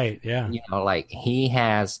go. Right. Yeah. He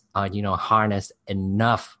has harnessed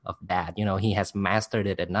enough of that. He has mastered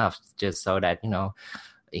it enough just so that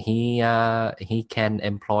he can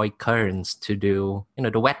employ currents to do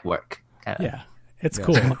the wet work. Yeah. It's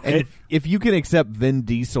cool. And if you can accept Vin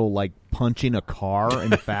Diesel like punching a car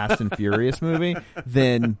in a Fast and Furious movie,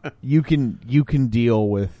 then you can deal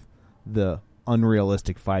with the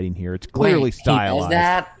unrealistic fighting here. It's clearly stylized. He does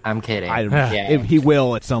that? I'm kidding. If he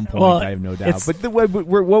will at some point, I have no doubt. But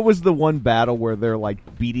what was the one battle where they're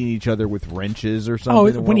like beating each other with wrenches or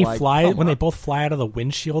something? Oh, when they both fly out of the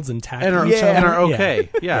windshields and tackle each other, and are okay.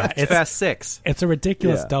 Yeah, it's Fast 6. It's a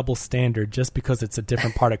ridiculous double standard just because it's a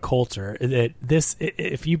different part of culture.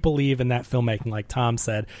 If you believe in that filmmaking, like Tom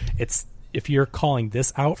said, if you're calling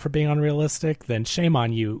this out for being unrealistic, then shame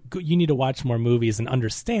on you. You need to watch more movies and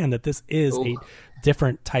understand that this is a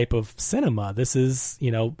different type of cinema. This is,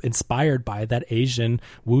 inspired by that Asian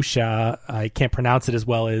wuxia. I can't pronounce it as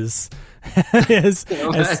well as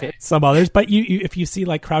some others, but if you see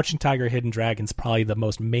like Crouching Tiger, Hidden Dragon's probably the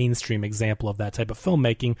most mainstream example of that type of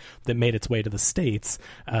filmmaking that made its way to the States,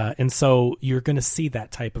 and so you're going to see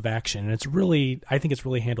that type of action, and I think it's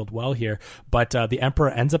really handled well here. But the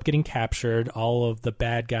Emperor ends up getting captured. All of the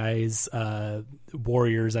bad guys,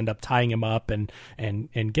 warriors, end up tying him up and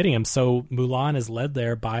getting him. So Mulan is led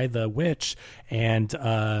there by the witch, and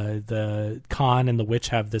the Khan and the witch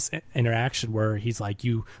have this interaction where he's like,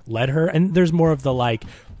 you led her. And there's more of the like,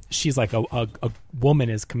 she's like a woman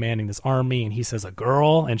is commanding this army, and he says a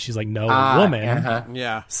girl, and she's like, no, a woman.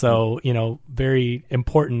 Yeah. So, very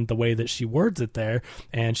important the way that she words it there.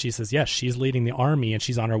 And she says, yes, she's leading the army, and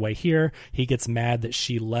she's on her way here. He gets mad that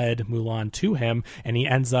she led Mulan to him, and he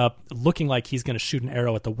ends up looking like he's going to shoot an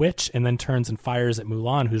arrow at the witch, and then turns and fires at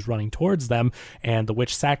Mulan, who's running towards them. And the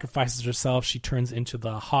witch sacrifices herself. She turns into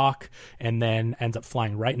the hawk, and then ends up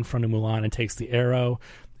flying right in front of Mulan and takes the arrow.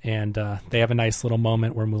 And they have a nice little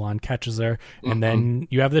moment where Mulan catches her, and then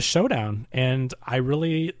you have this showdown. And I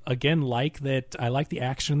really, again, like that. I like the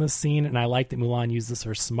action in this scene, and I like that Mulan uses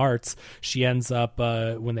her smarts. She ends up,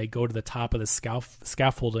 when they go to the top of the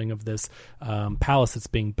scaffolding of this palace that's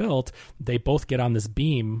being built, they both get on this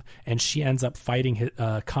beam, and she ends up fighting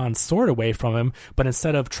Khan's sword away from him. But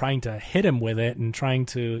instead of trying to hit him with it and trying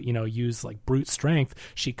to, use like brute strength,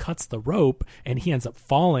 she cuts the rope, and he ends up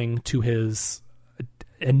falling to his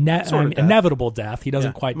inevitable death. He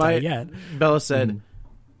doesn't quite die yet. Bella said,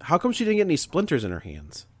 how come she didn't get any splinters in her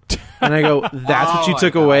hands? And I go, that's what you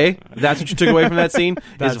took away? That's what you took away from that scene?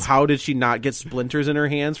 Is how did she not get splinters in her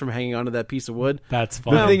hands from hanging onto that piece of wood? That's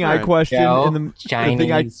funny. The thing I question...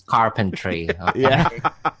 Chinese carpentry. Yeah.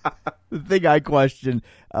 The thing I question,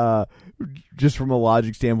 just from a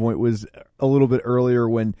logic standpoint, was a little bit earlier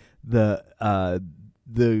when the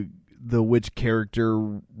witch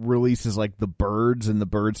character releases like the birds, and the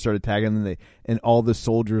birds start attacking them, and all the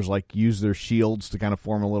soldiers like use their shields to kind of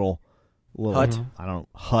form a little hut.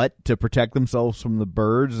 Hut to protect themselves from the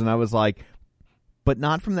birds, and I was like, but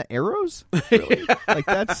not from the arrows? Really? Like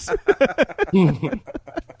that's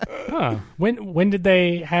Huh. When did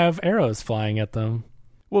they have arrows flying at them?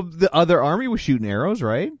 Well, the other army was shooting arrows,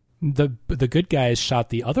 right? The good guys shot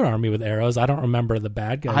the other army with arrows. I don't remember the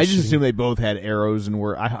bad guys. I just assume they both had arrows, and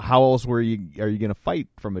how else are you going to fight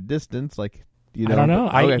from a distance? Like, you know, I don't know.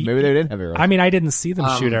 Okay, maybe they didn't have arrows. I mean, I didn't see them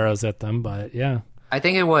shoot arrows at them, but yeah. I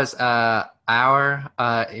think it was our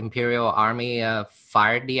Imperial Army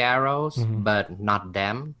fired the arrows, but not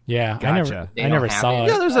them. Yeah, Gotcha. I never saw it.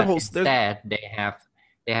 Yeah, there's a whole. Instead, they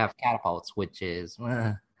have catapults, which is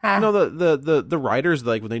No, the riders,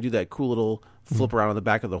 like when they do that cool little flip around on the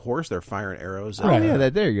back of the horse, they're firing arrows. Oh yeah,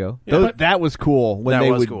 there you go. Yeah, that was cool.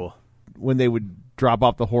 Cool. When they would drop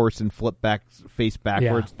off the horse and flip back face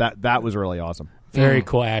backwards. Yeah. That was really awesome. Very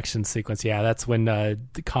cool action sequence. Yeah, that's when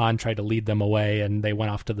Khan tried to lead them away and they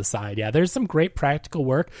went off to the side. Yeah, there's some great practical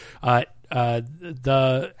work.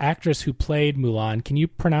 The actress who played Mulan, can you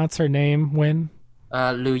pronounce her name, Win?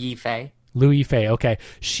 Liu Yifei. Liu Yifei. Okay,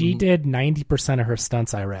 she did 90% of her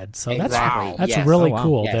stunts. I read, so Exactly. that's Yes. really Oh, wow.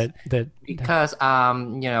 cool. Yes. That Because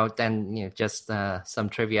just some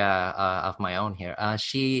trivia of my own here.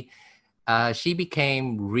 She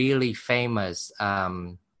became really famous.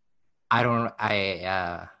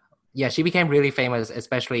 She became really famous,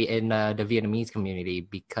 especially in the Vietnamese community,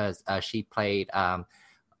 because she played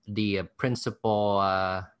the principal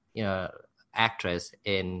actress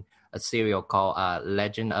in a serial called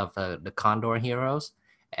Legend of the Condor Heroes,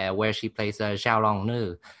 where she plays Zhao Long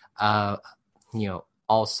Nu.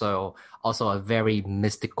 Also a very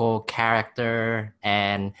mystical character,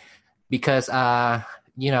 and because the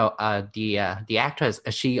actress,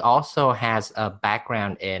 she also has a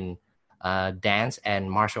background in dance and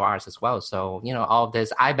martial arts as well. So all of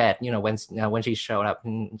this, I bet when she showed up,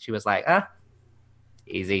 she was like,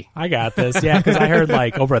 easy. I got this. Yeah, because I heard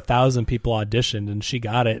like over 1,000 people auditioned and she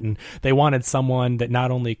got it, and they wanted someone that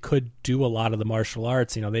not only could do a lot of the martial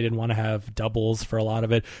arts, they didn't want to have doubles for a lot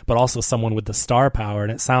of it, but also someone with the star power.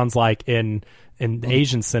 And it sounds like in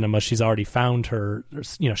Asian cinema, she's already found her,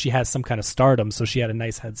 she has some kind of stardom, so she had a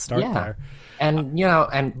nice head start there. And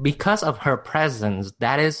and because of her presence,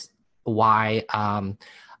 that is why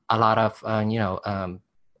a lot of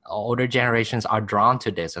older generations are drawn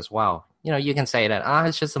to this as well. You can say that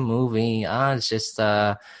it's just a movie, it's just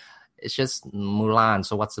Mulan,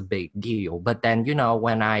 so what's the big deal? But then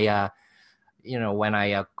when I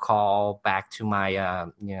call back to my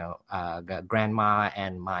grandma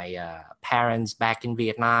and my parents back in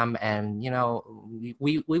Vietnam, and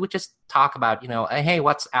we would just talk about hey,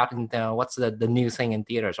 what's out in what's the new thing in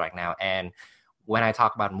theaters right now. And when I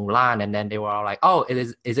talk about Mulan, and then they were all like, oh,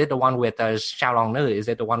 is it the one with Xiao Long Nu? Is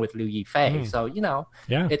it the one with Liu Yifei? So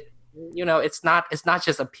it's not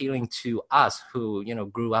just appealing to us who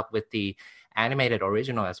grew up with the animated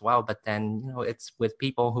original as well, but then it's with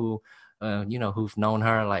people who who've known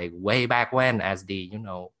her like way back when as the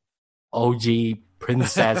OG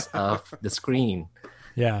princess of the screen.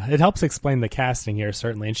 Yeah, it helps explain the casting here,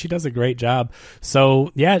 certainly, and she does a great job.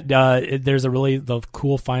 So, there's the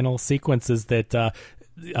cool final sequence is that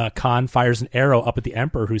Khan fires an arrow up at the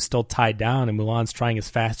Emperor, who's still tied down, and Mulan's trying as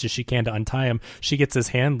fast as she can to untie him. She gets his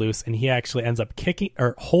hand loose, and he actually ends up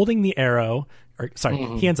holding the arrow.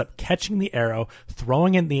 He ends up catching the arrow,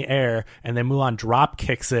 throwing it in the air, and then Mulan drop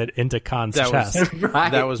kicks it into Khan's chest.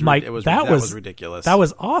 That was ridiculous. That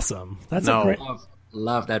was awesome. That's a great.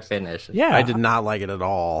 Love that finish. Yeah, I did not like it at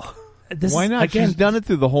all. Why not? Again, she's done it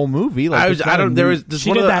through the whole movie. Like, she did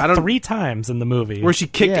that 3 times in the movie, where she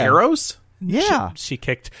kicked arrows. Yeah, she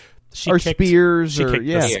kicked. Spears. She kicked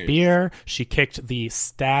the spear. She kicked the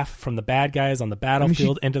staff from the bad guys on the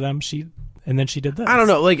battlefield into them. And then she did this. I don't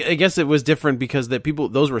know. Like, I guess it was different because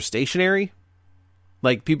those were stationary.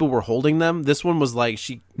 Like, people were holding them. This one was like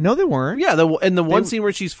No, they weren't. Yeah, in the one scene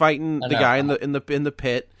where she's fighting the guy in the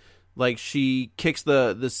pit, like she kicks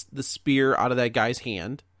the spear out of that guy's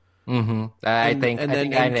hand. Mm-hmm. I think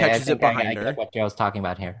catches it behind her. I get what Joe's talking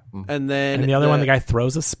about here. Mm-hmm. And then the other one, the guy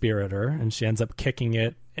throws a spear at her, and she ends up kicking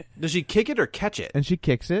it. Does she kick it or catch it? And she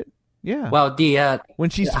kicks it. Yeah. Well, when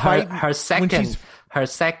she's fighting, her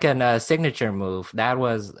second signature move that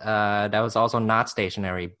was also not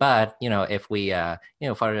stationary. But if we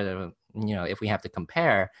if we have to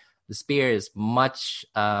compare, the spear is much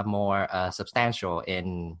more substantial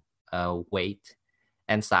in weight.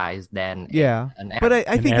 and size than an but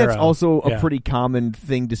I think that's arrow. also a pretty common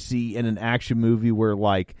thing to see in an action movie where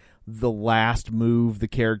like the last move the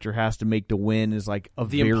character has to make to win is like a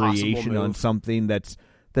variation on something that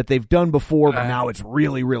they've done before, but now it's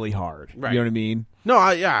really, really hard. Right. You know what I mean? No,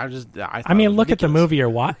 I mean, look at the movie you're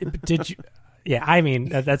watching. Did you? Yeah, I mean,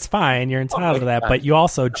 that's fine. You're entitled to that. But you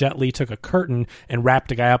also Jet Li took a curtain and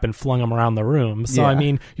wrapped a guy up and flung him around the room. So, I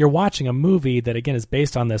mean, you're watching a movie that, again, is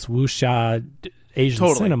based on this wuxia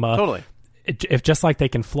Asian cinema. Totally. If just like they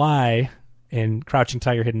can fly in Crouching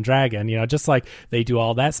Tiger, Hidden Dragon, just like they do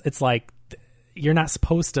all that, it's like you're not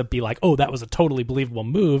supposed to be like, oh, that was a totally believable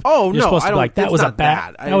move. Oh, you're supposed to be like, that was a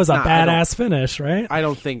badass finish, right?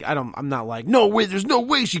 I'm not like, no way, there's no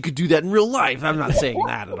way she could do that in real life. I'm not saying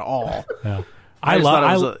that at all. Yeah. I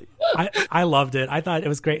loved it. I thought it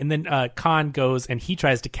was great. And then Khan goes and he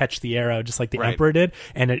tries to catch the arrow just like the Emperor did.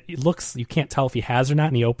 And it looks, you can't tell if he has or not.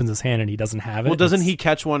 And he opens his hand and he doesn't have it. Well, doesn't he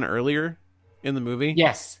catch one earlier in the movie?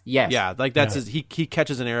 Yes. Yeah, like that's his, he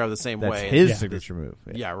catches an arrow the same way. That's his signature move.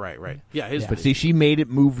 Yeah, right. Yeah, his. But see, she made it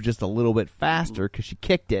move just a little bit faster because she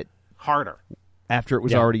kicked it harder after it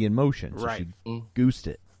was already in motion. So she goosed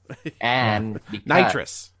it. And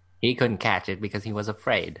nitrous. He couldn't catch it because he was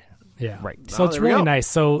afraid. Yeah, right. So it's really nice.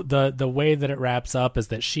 So the way that it wraps up is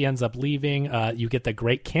that she ends up leaving. You get the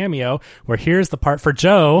great cameo where here's the part for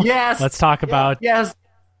Joe. Yes. Let's talk about. Yes.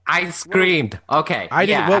 I screamed. Okay. I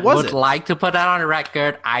did. What was it? Would like to put that on the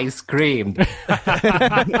record. I screamed.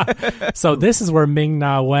 So this is where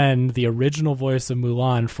Ming-Na Wen, the original voice of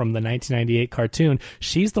Mulan from the 1998 cartoon,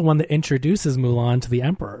 she's the one that introduces Mulan to the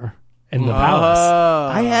Emperor in the palace.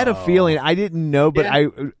 I had a feeling. I didn't know, but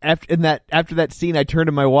after that scene, I turned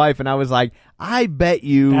to my wife and I was like, I bet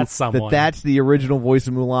you that's the original voice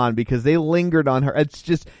of Mulan because they lingered on her.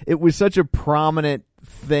 It was such a prominent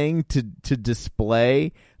thing to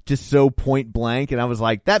display. Just so point blank, and I was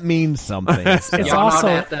like, that means something. It's also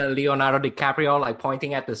that Leonardo DiCaprio like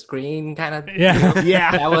pointing at the screen kind of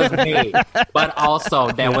yeah that was me, but also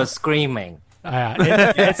there was screaming.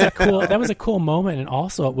 That was a cool moment, and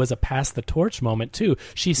also it was a pass the torch moment too.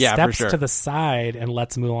 She steps to the side and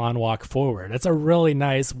lets Mulan walk forward. It's a really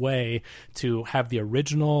nice way to have the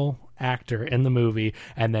original actor in the movie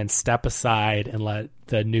and then step aside and let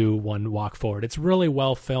the new one walk forward. It's really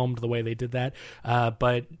well filmed the way they did that.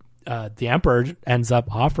 But the Emperor ends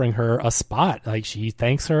up offering her a spot. Like, she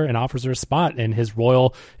thanks her and offers her a spot in his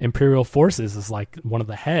Royal Imperial Forces as like one of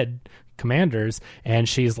the head commanders. And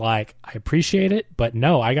she's like, I appreciate it, but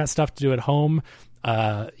no, I got stuff to do at home.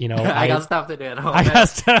 I got stuff to do at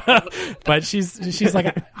home. But she's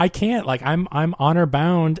like, I can't. Like, I'm honor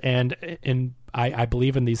bound, and I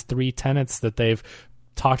believe in these three tenets that they've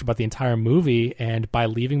talked about the entire movie, and by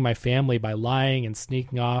leaving my family, by lying and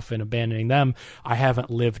sneaking off and abandoning them, I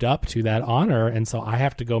haven't lived up to that honor, and so I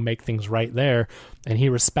have to go make things right there. And he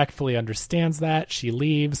respectfully understands that. She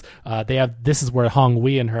leaves. This is where Hong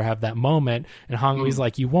Wei and her have that moment, and Hong Wei's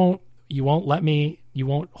like, you won't let me, you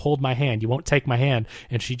won't hold my hand, you won't take my hand.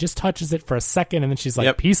 And she just touches it for a second, and then she's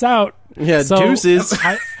like, peace out. Yeah, so deuces.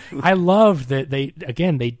 I love that they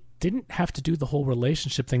didn't have to do the whole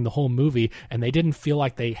relationship thing the whole movie, and they didn't feel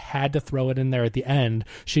like they had to throw it in there at the end.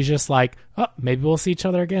 She's just like, oh, maybe we'll see each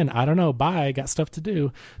other again. I don't know. Bye. I got stuff to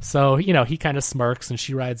do. So, he kind of smirks and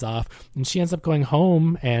she rides off, and she ends up going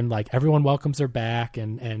home, and like everyone welcomes her back,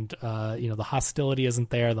 and the hostility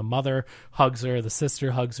isn't there. The mother hugs her, the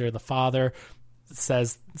sister hugs her, the father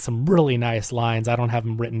says some really nice lines. I don't have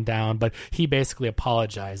them written down, but he basically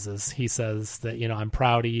apologizes. He says that, I'm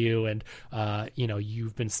proud of you, and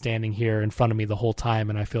you've been standing here in front of me the whole time,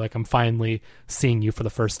 and I feel like I'm finally seeing you for the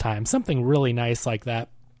first time. Something really nice like that.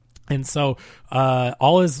 And so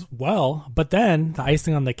all is well, but then the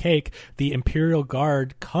icing on the cake, the Imperial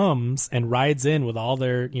Guard comes and rides in with all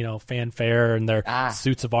their, fanfare and their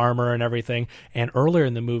suits of armor and everything. And earlier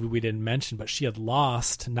in the movie, we didn't mention, but she had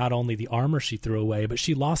lost not only the armor she threw away, but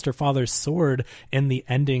she lost her father's sword in the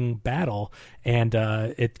ending battle. And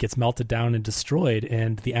it gets melted down and destroyed,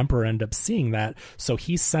 and the Emperor ends up seeing that. So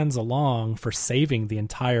he sends along for saving the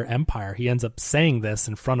entire empire. He ends up saying this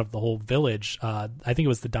in front of the whole village. I think it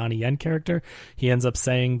was the Donnie Yen character. He ends up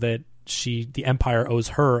saying that the empire owes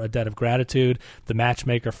her a debt of gratitude. The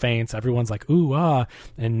matchmaker faints. Everyone's like, ooh, ah.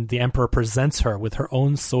 And the Emperor presents her with her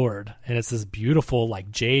own sword. And it's this beautiful,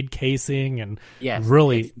 like, jade casing, and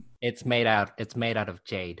really It's made out of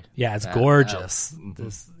jade. Yeah, it's gorgeous.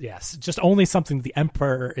 Yes, just only something the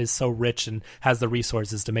Emperor is so rich and has the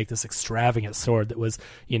resources to make this extravagant sword that was,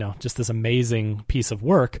 just this amazing piece of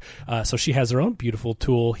work. So she has her own beautiful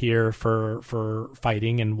tool here for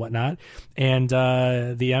fighting and whatnot. And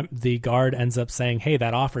the guard ends up saying, "Hey,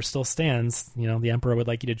 that offer still stands. The Emperor would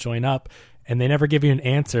like you to join up." And they never give you an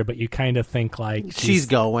answer, but you kind of think like she's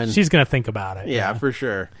going. She's going to think about it. Yeah, for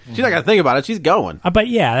sure. She's not going to think about it. She's going. But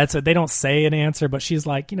yeah, that's it. They don't say an answer, but she's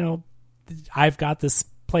like, I've got this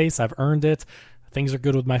place. I've earned it. Things are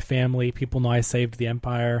good with my family. People know I saved the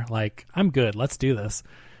Empire. Like, I'm good. Let's do this.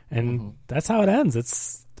 And that's how it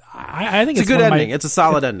ends. I think it's a good ending. It's a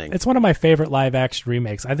solid ending. It's one of my favorite live action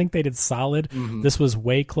remakes. I think they did solid. This was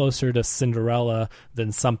way closer to Cinderella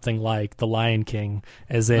than something like The Lion King,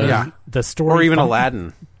 as in the story, or even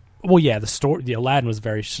Aladdin. Well, yeah, the Aladdin was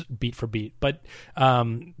very beat for beat, but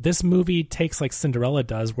this movie takes like Cinderella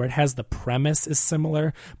does, where it has the premise is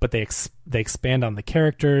similar, but they expand on the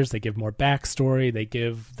characters, they give more backstory, they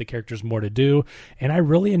give the characters more to do, and I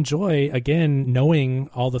really enjoy, again,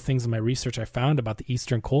 knowing all the things in my research I found about the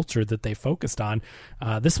Eastern culture that they focused on.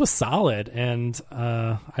 This was solid, and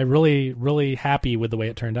I really, really happy with the way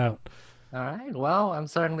it turned out. All right, well, I'm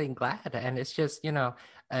certainly glad, and it's just,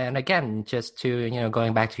 and again, just to,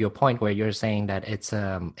 going back to your point where you're saying that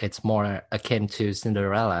it's more akin to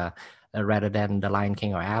Cinderella rather than The Lion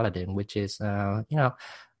King or Aladdin, which is, I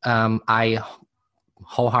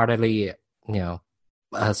wholeheartedly,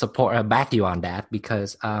 back you on that,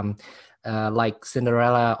 because like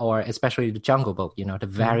Cinderella, or especially The Jungle Book, the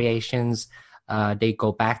variations, they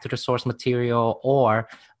go back to the source material, or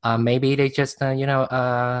maybe they just,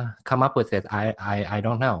 come up with it. I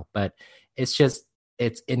don't know, but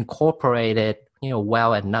it's incorporated,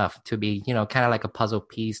 well enough to be, kind of like a puzzle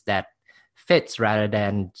piece that fits rather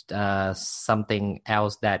than something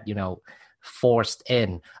else that, forced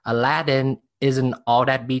in. Aladdin isn't all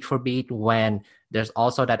that beat for beat, when there's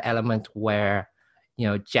also that element where,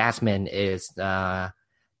 Jasmine is allowed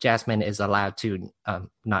to,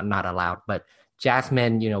 not allowed, but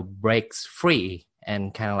Jasmine, breaks free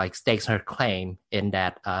and kind of like stakes her claim in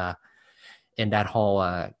that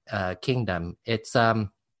whole kingdom. It's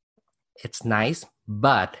nice,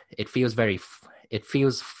 but it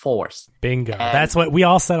feels forced. Bingo. That's what we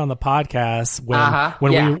all said on the podcast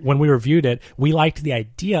when we reviewed it. We liked the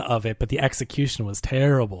idea of it, but the execution was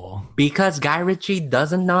terrible. Because Guy Ritchie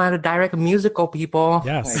doesn't know how to direct a musical, people.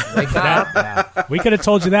 Yes. We could have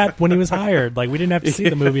told you that when he was hired. Like, we didn't have to see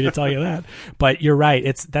the movie to tell you that. But you're right.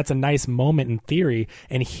 That's a nice moment in theory,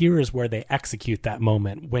 and here is where they execute that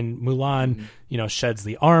moment. When Mulan, sheds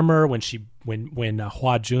the armor, when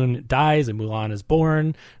Hua Jun dies and Mulan is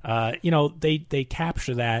born, they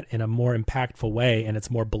capture that in a more impactful way, and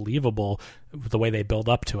it's more believable the way they build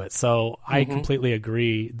up to it. So I completely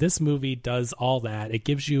agree. This movie does all that. It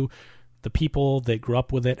gives you the people that grew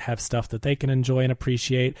up with it have stuff that they can enjoy and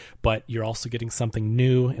appreciate, but you're also getting something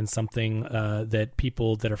new and something that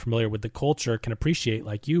people that are familiar with the culture can appreciate,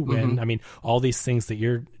 like you, Win. I mean, all these things that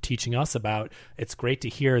you're teaching us about, it's great to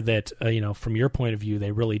hear that, from your point of view,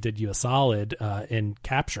 they really did you a solid in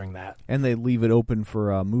capturing that. And they leave it open for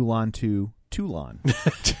Mulan to Toulon.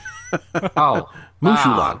 Oh,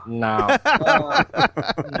 Mushulan. No.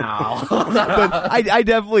 But I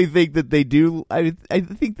definitely think that they do. I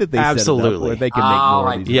think that they absolutely set it up where they can make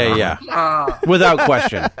more of these. Yeah. Without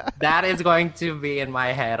question. That is going to be in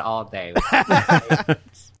my head all day.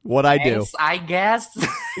 What I do, I guess.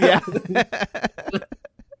 Yeah.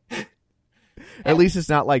 At least it's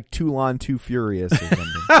not like Toulon Too Furious or something.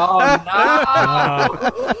 Oh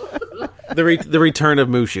no! The return of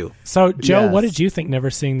Mushu. So, Joe, what did you think never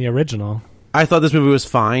seeing the original? I thought this movie was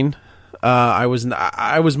fine. I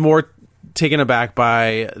was more taken aback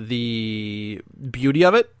by the beauty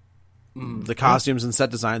of it, the costumes and set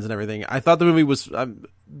designs and everything. I thought the movie was.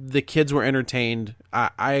 The kids were entertained.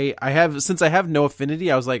 I have no affinity.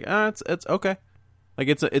 I was like, it's okay. Like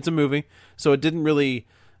it's a movie, so it didn't really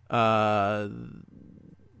knock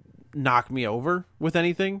me over with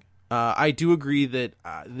anything. I do agree that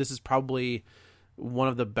this is probably one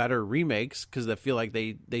of the better remakes, because I feel like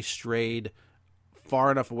they strayed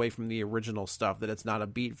far enough away from the original stuff that it's not a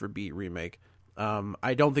beat for beat remake.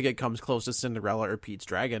 I don't think it comes close to Cinderella or Pete's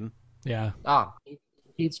Dragon. Yeah.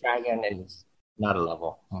 Pete's Dragon is not a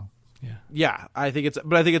level. Huh. Yeah. I think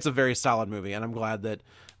it's a very solid movie, and I'm glad that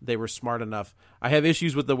they were smart enough. I have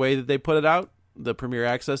issues with the way that they put it out. The Premier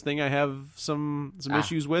Access thing I have some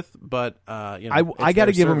issues with, but I got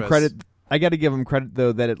to give them credit. I got to give them credit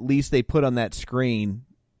though that at least they put on that screen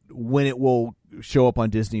when it will show up on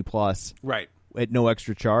Disney Plus. Right. at no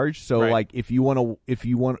extra charge. So Right. like if you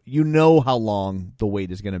want, you know how long the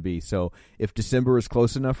wait is going to be. So if December is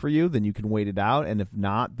close enough for you, then you can wait it out. And if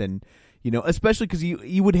not, then, especially because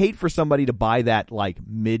you would hate for somebody to buy that like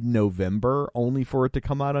mid-November only for it to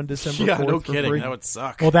come out on December 4th Yeah, no for kidding. free. That would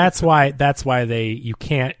suck. Well, that's why you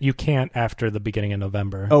can't after the beginning of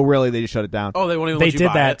November. Oh, really? They just shut it down? Oh, they won't even They let you did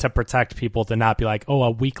buy that it. to protect people to not be like, oh,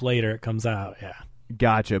 a week later it comes out. Yeah.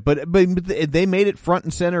 Gotcha. But they made it front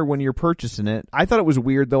and center when you're purchasing it. I thought it was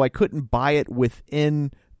weird, though. I couldn't buy it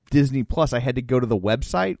within Disney Plus. I had to go to the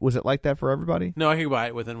website. Was it like that for everybody? No, I can buy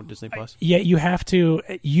it within Disney Plus. Yeah, you have to.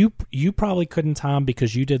 You probably couldn't, Tom,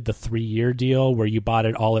 because you did the 3-year deal where you bought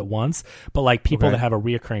it all at once. But like people Okay. that have a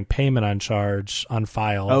reoccurring payment on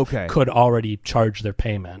file, Okay. could already charge their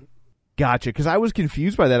payment. Gotcha. Because I was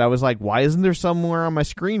confused by that. I was like, why isn't there somewhere on my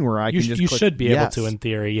screen where I can just You click should be able yes? to, in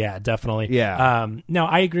theory. Yeah, definitely. Yeah. No,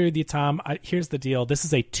 I agree with you, Tom. Here's the deal. This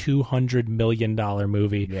is a $200 million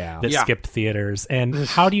movie that Yeah. skipped theaters. And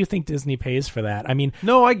how do you think Disney pays for that? I mean,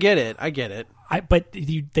 No, I get it. but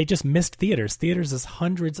they just missed theaters. Theaters is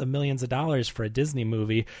hundreds of millions of dollars for a Disney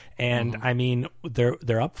movie, and I mean they're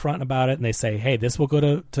upfront about it, and they say, hey, this will go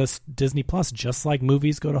to Disney Plus just like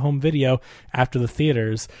movies go to home video after the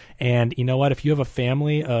theaters. And you know what? If you have a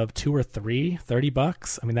family of 2 or 3,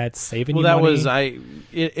 $30. I mean, that's saving you Well, that money. was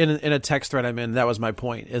in a text thread I'm in. That was my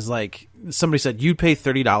point. Is like somebody said you'd pay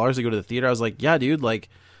 $30 to go to the theater. I was like, yeah, dude. Like,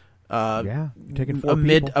 You're taking 4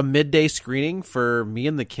 a midday screening for me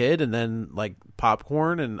and the kid, and then like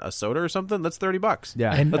popcorn and a soda or something. That's $30.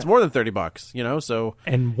 Yeah. And- that's more than $30. So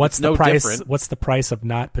And what's it's the no price? different. What's the price of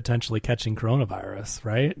not potentially catching coronavirus?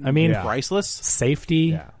 Right? I mean, priceless.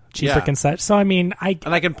 safety, cheaper Yeah. concession. So I mean, I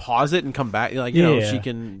can pause it and come back. Like she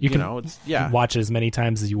can. You can it's yeah. watch it as many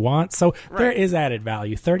times as you want. So there is added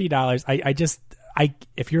value. $30.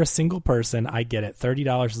 If you're a single person, I get it.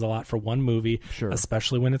 $30 is a lot for one movie,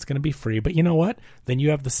 especially when it's going to be free. But you know what? Then you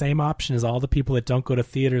have the same option as all the people that don't go to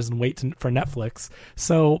theaters and wait for Netflix.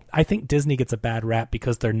 So I think Disney gets a bad rap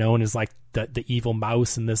because they're known as like the evil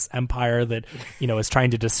mouse in this empire that is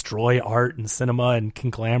trying to destroy art and cinema and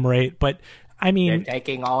conglomerate. But I mean, They're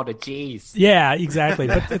taking all the G's. yeah, exactly.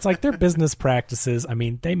 But it's like their business practices. I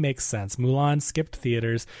mean, they make sense. Mulan skipped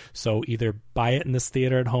theaters, so either buy it in this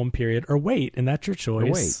theater at home period or wait, and that's your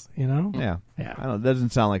choice. Yeah. I don't know. It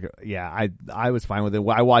doesn't sound like I was fine with it.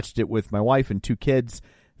 I watched it with my wife and 2 kids.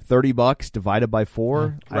 $30 divided by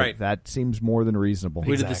 4. Right. That seems more than reasonable.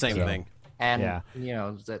 We did the same thing. And that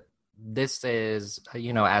this is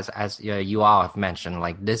as you all have mentioned,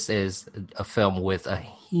 like this is a film with a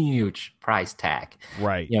huge price tag,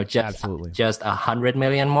 right? Absolutely. Just $100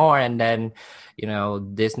 million more, and then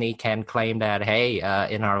Disney can claim that, hey,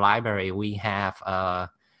 in our library we have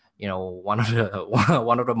one of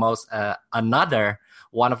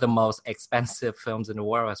the most expensive films in the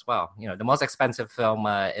world as well. The most expensive film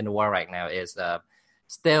in the world right now is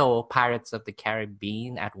still Pirates of the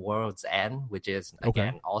Caribbean at World's End, which is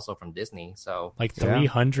again also from Disney. So like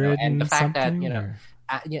 300 and the fact that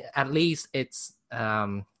at least it's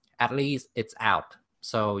out.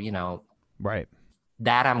 So right.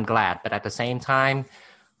 That I'm glad, but at the same time,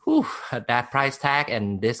 that price tag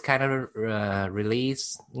and this kind of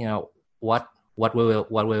release, what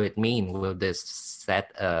will it mean? Will this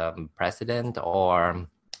set precedent or?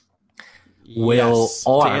 Yes.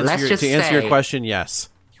 Or to answer your question, yes.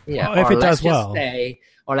 Yeah, if it does well.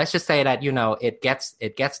 Or let's just say that it gets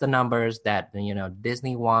the numbers that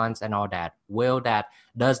Disney wants and all that.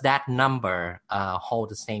 Does that number hold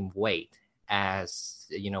the same weight as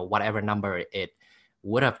whatever number it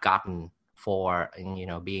would have gotten for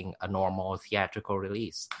being a normal theatrical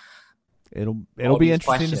release? It'll be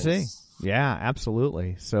interesting to see. Yeah,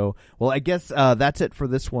 absolutely. So, well, I guess that's it for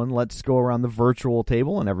this one. Let's go around the virtual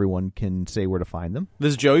table, and everyone can say where to find them.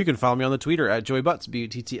 This is Joe. You can follow me on the Twitter at JoeyButts,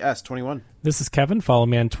 BUTTS21. This is Kevin. Follow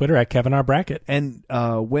me on Twitter at KevinRBrackett. And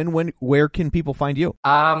where can people find you?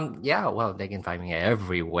 Yeah, well, they can find me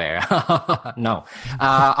everywhere. No.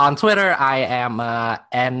 On Twitter, I am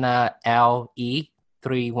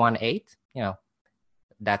NLE318.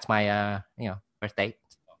 That's my birthday.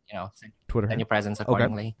 Twitter. Send your presents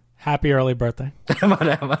accordingly. Okay. Happy early birthday.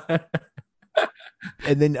 Whatever.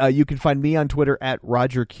 And then you can find me on Twitter at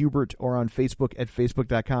Roger Kubert or on Facebook at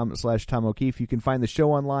Facebook.com/Tom O'Keefe. You can find the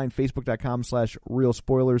show online, Facebook.com/Real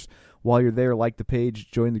Spoilers. While you're there, like the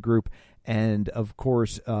page, join the group, and of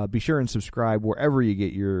course, be sure and subscribe wherever you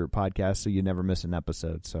get your podcasts so you never miss an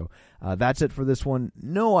episode. So that's it for this one.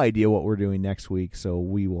 No idea what we're doing next week, so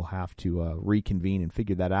we will have to reconvene and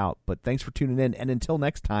figure that out. But thanks for tuning in, and until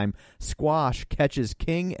next time, Squash catches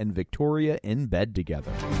King and Victoria in bed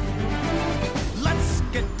together. Let's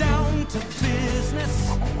get down to business.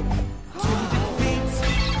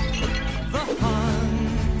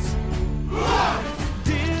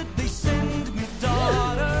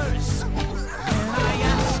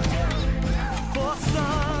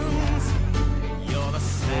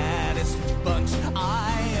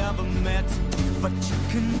 but you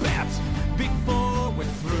can bet before we're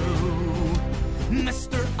through,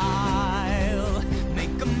 Mister, I'll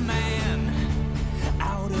make a man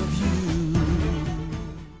out of you.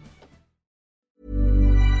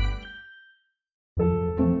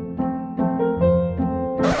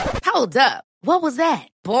 Hold up. What was that?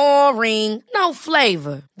 Boring. No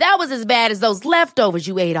flavor. That was as bad as those leftovers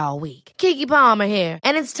you ate all week. Keke Palmer here,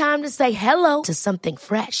 and it's time to say hello to something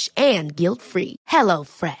fresh and guilt-free. Hello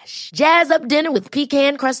Fresh. Jazz up dinner with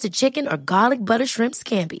pecan-crusted chicken or garlic butter shrimp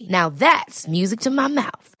scampi. Now that's music to my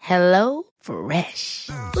mouth. Hello Fresh.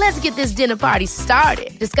 Let's get this dinner party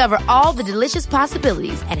started. Discover all the delicious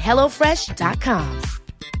possibilities at hellofresh.com.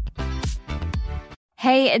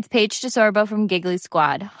 Hey, it's Paige DeSorbo from Giggly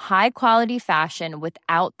Squad. High quality fashion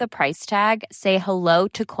without the price tag. Say hello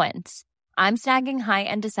to Quince. I'm snagging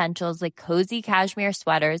high-end essentials like cozy cashmere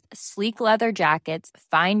sweaters, sleek leather jackets,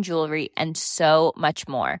 fine jewelry, and so much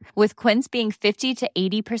more. With Quince being 50 to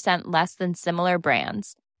 80% less than similar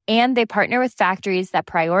brands. And they partner with factories that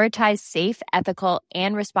prioritize safe, ethical,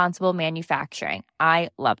 and responsible manufacturing. I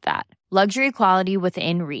love that. Luxury quality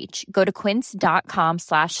within reach. Go to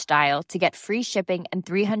quince.com/style to get free shipping and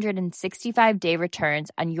 365-day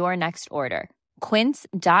returns on your next order.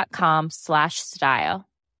 Quince.com/style.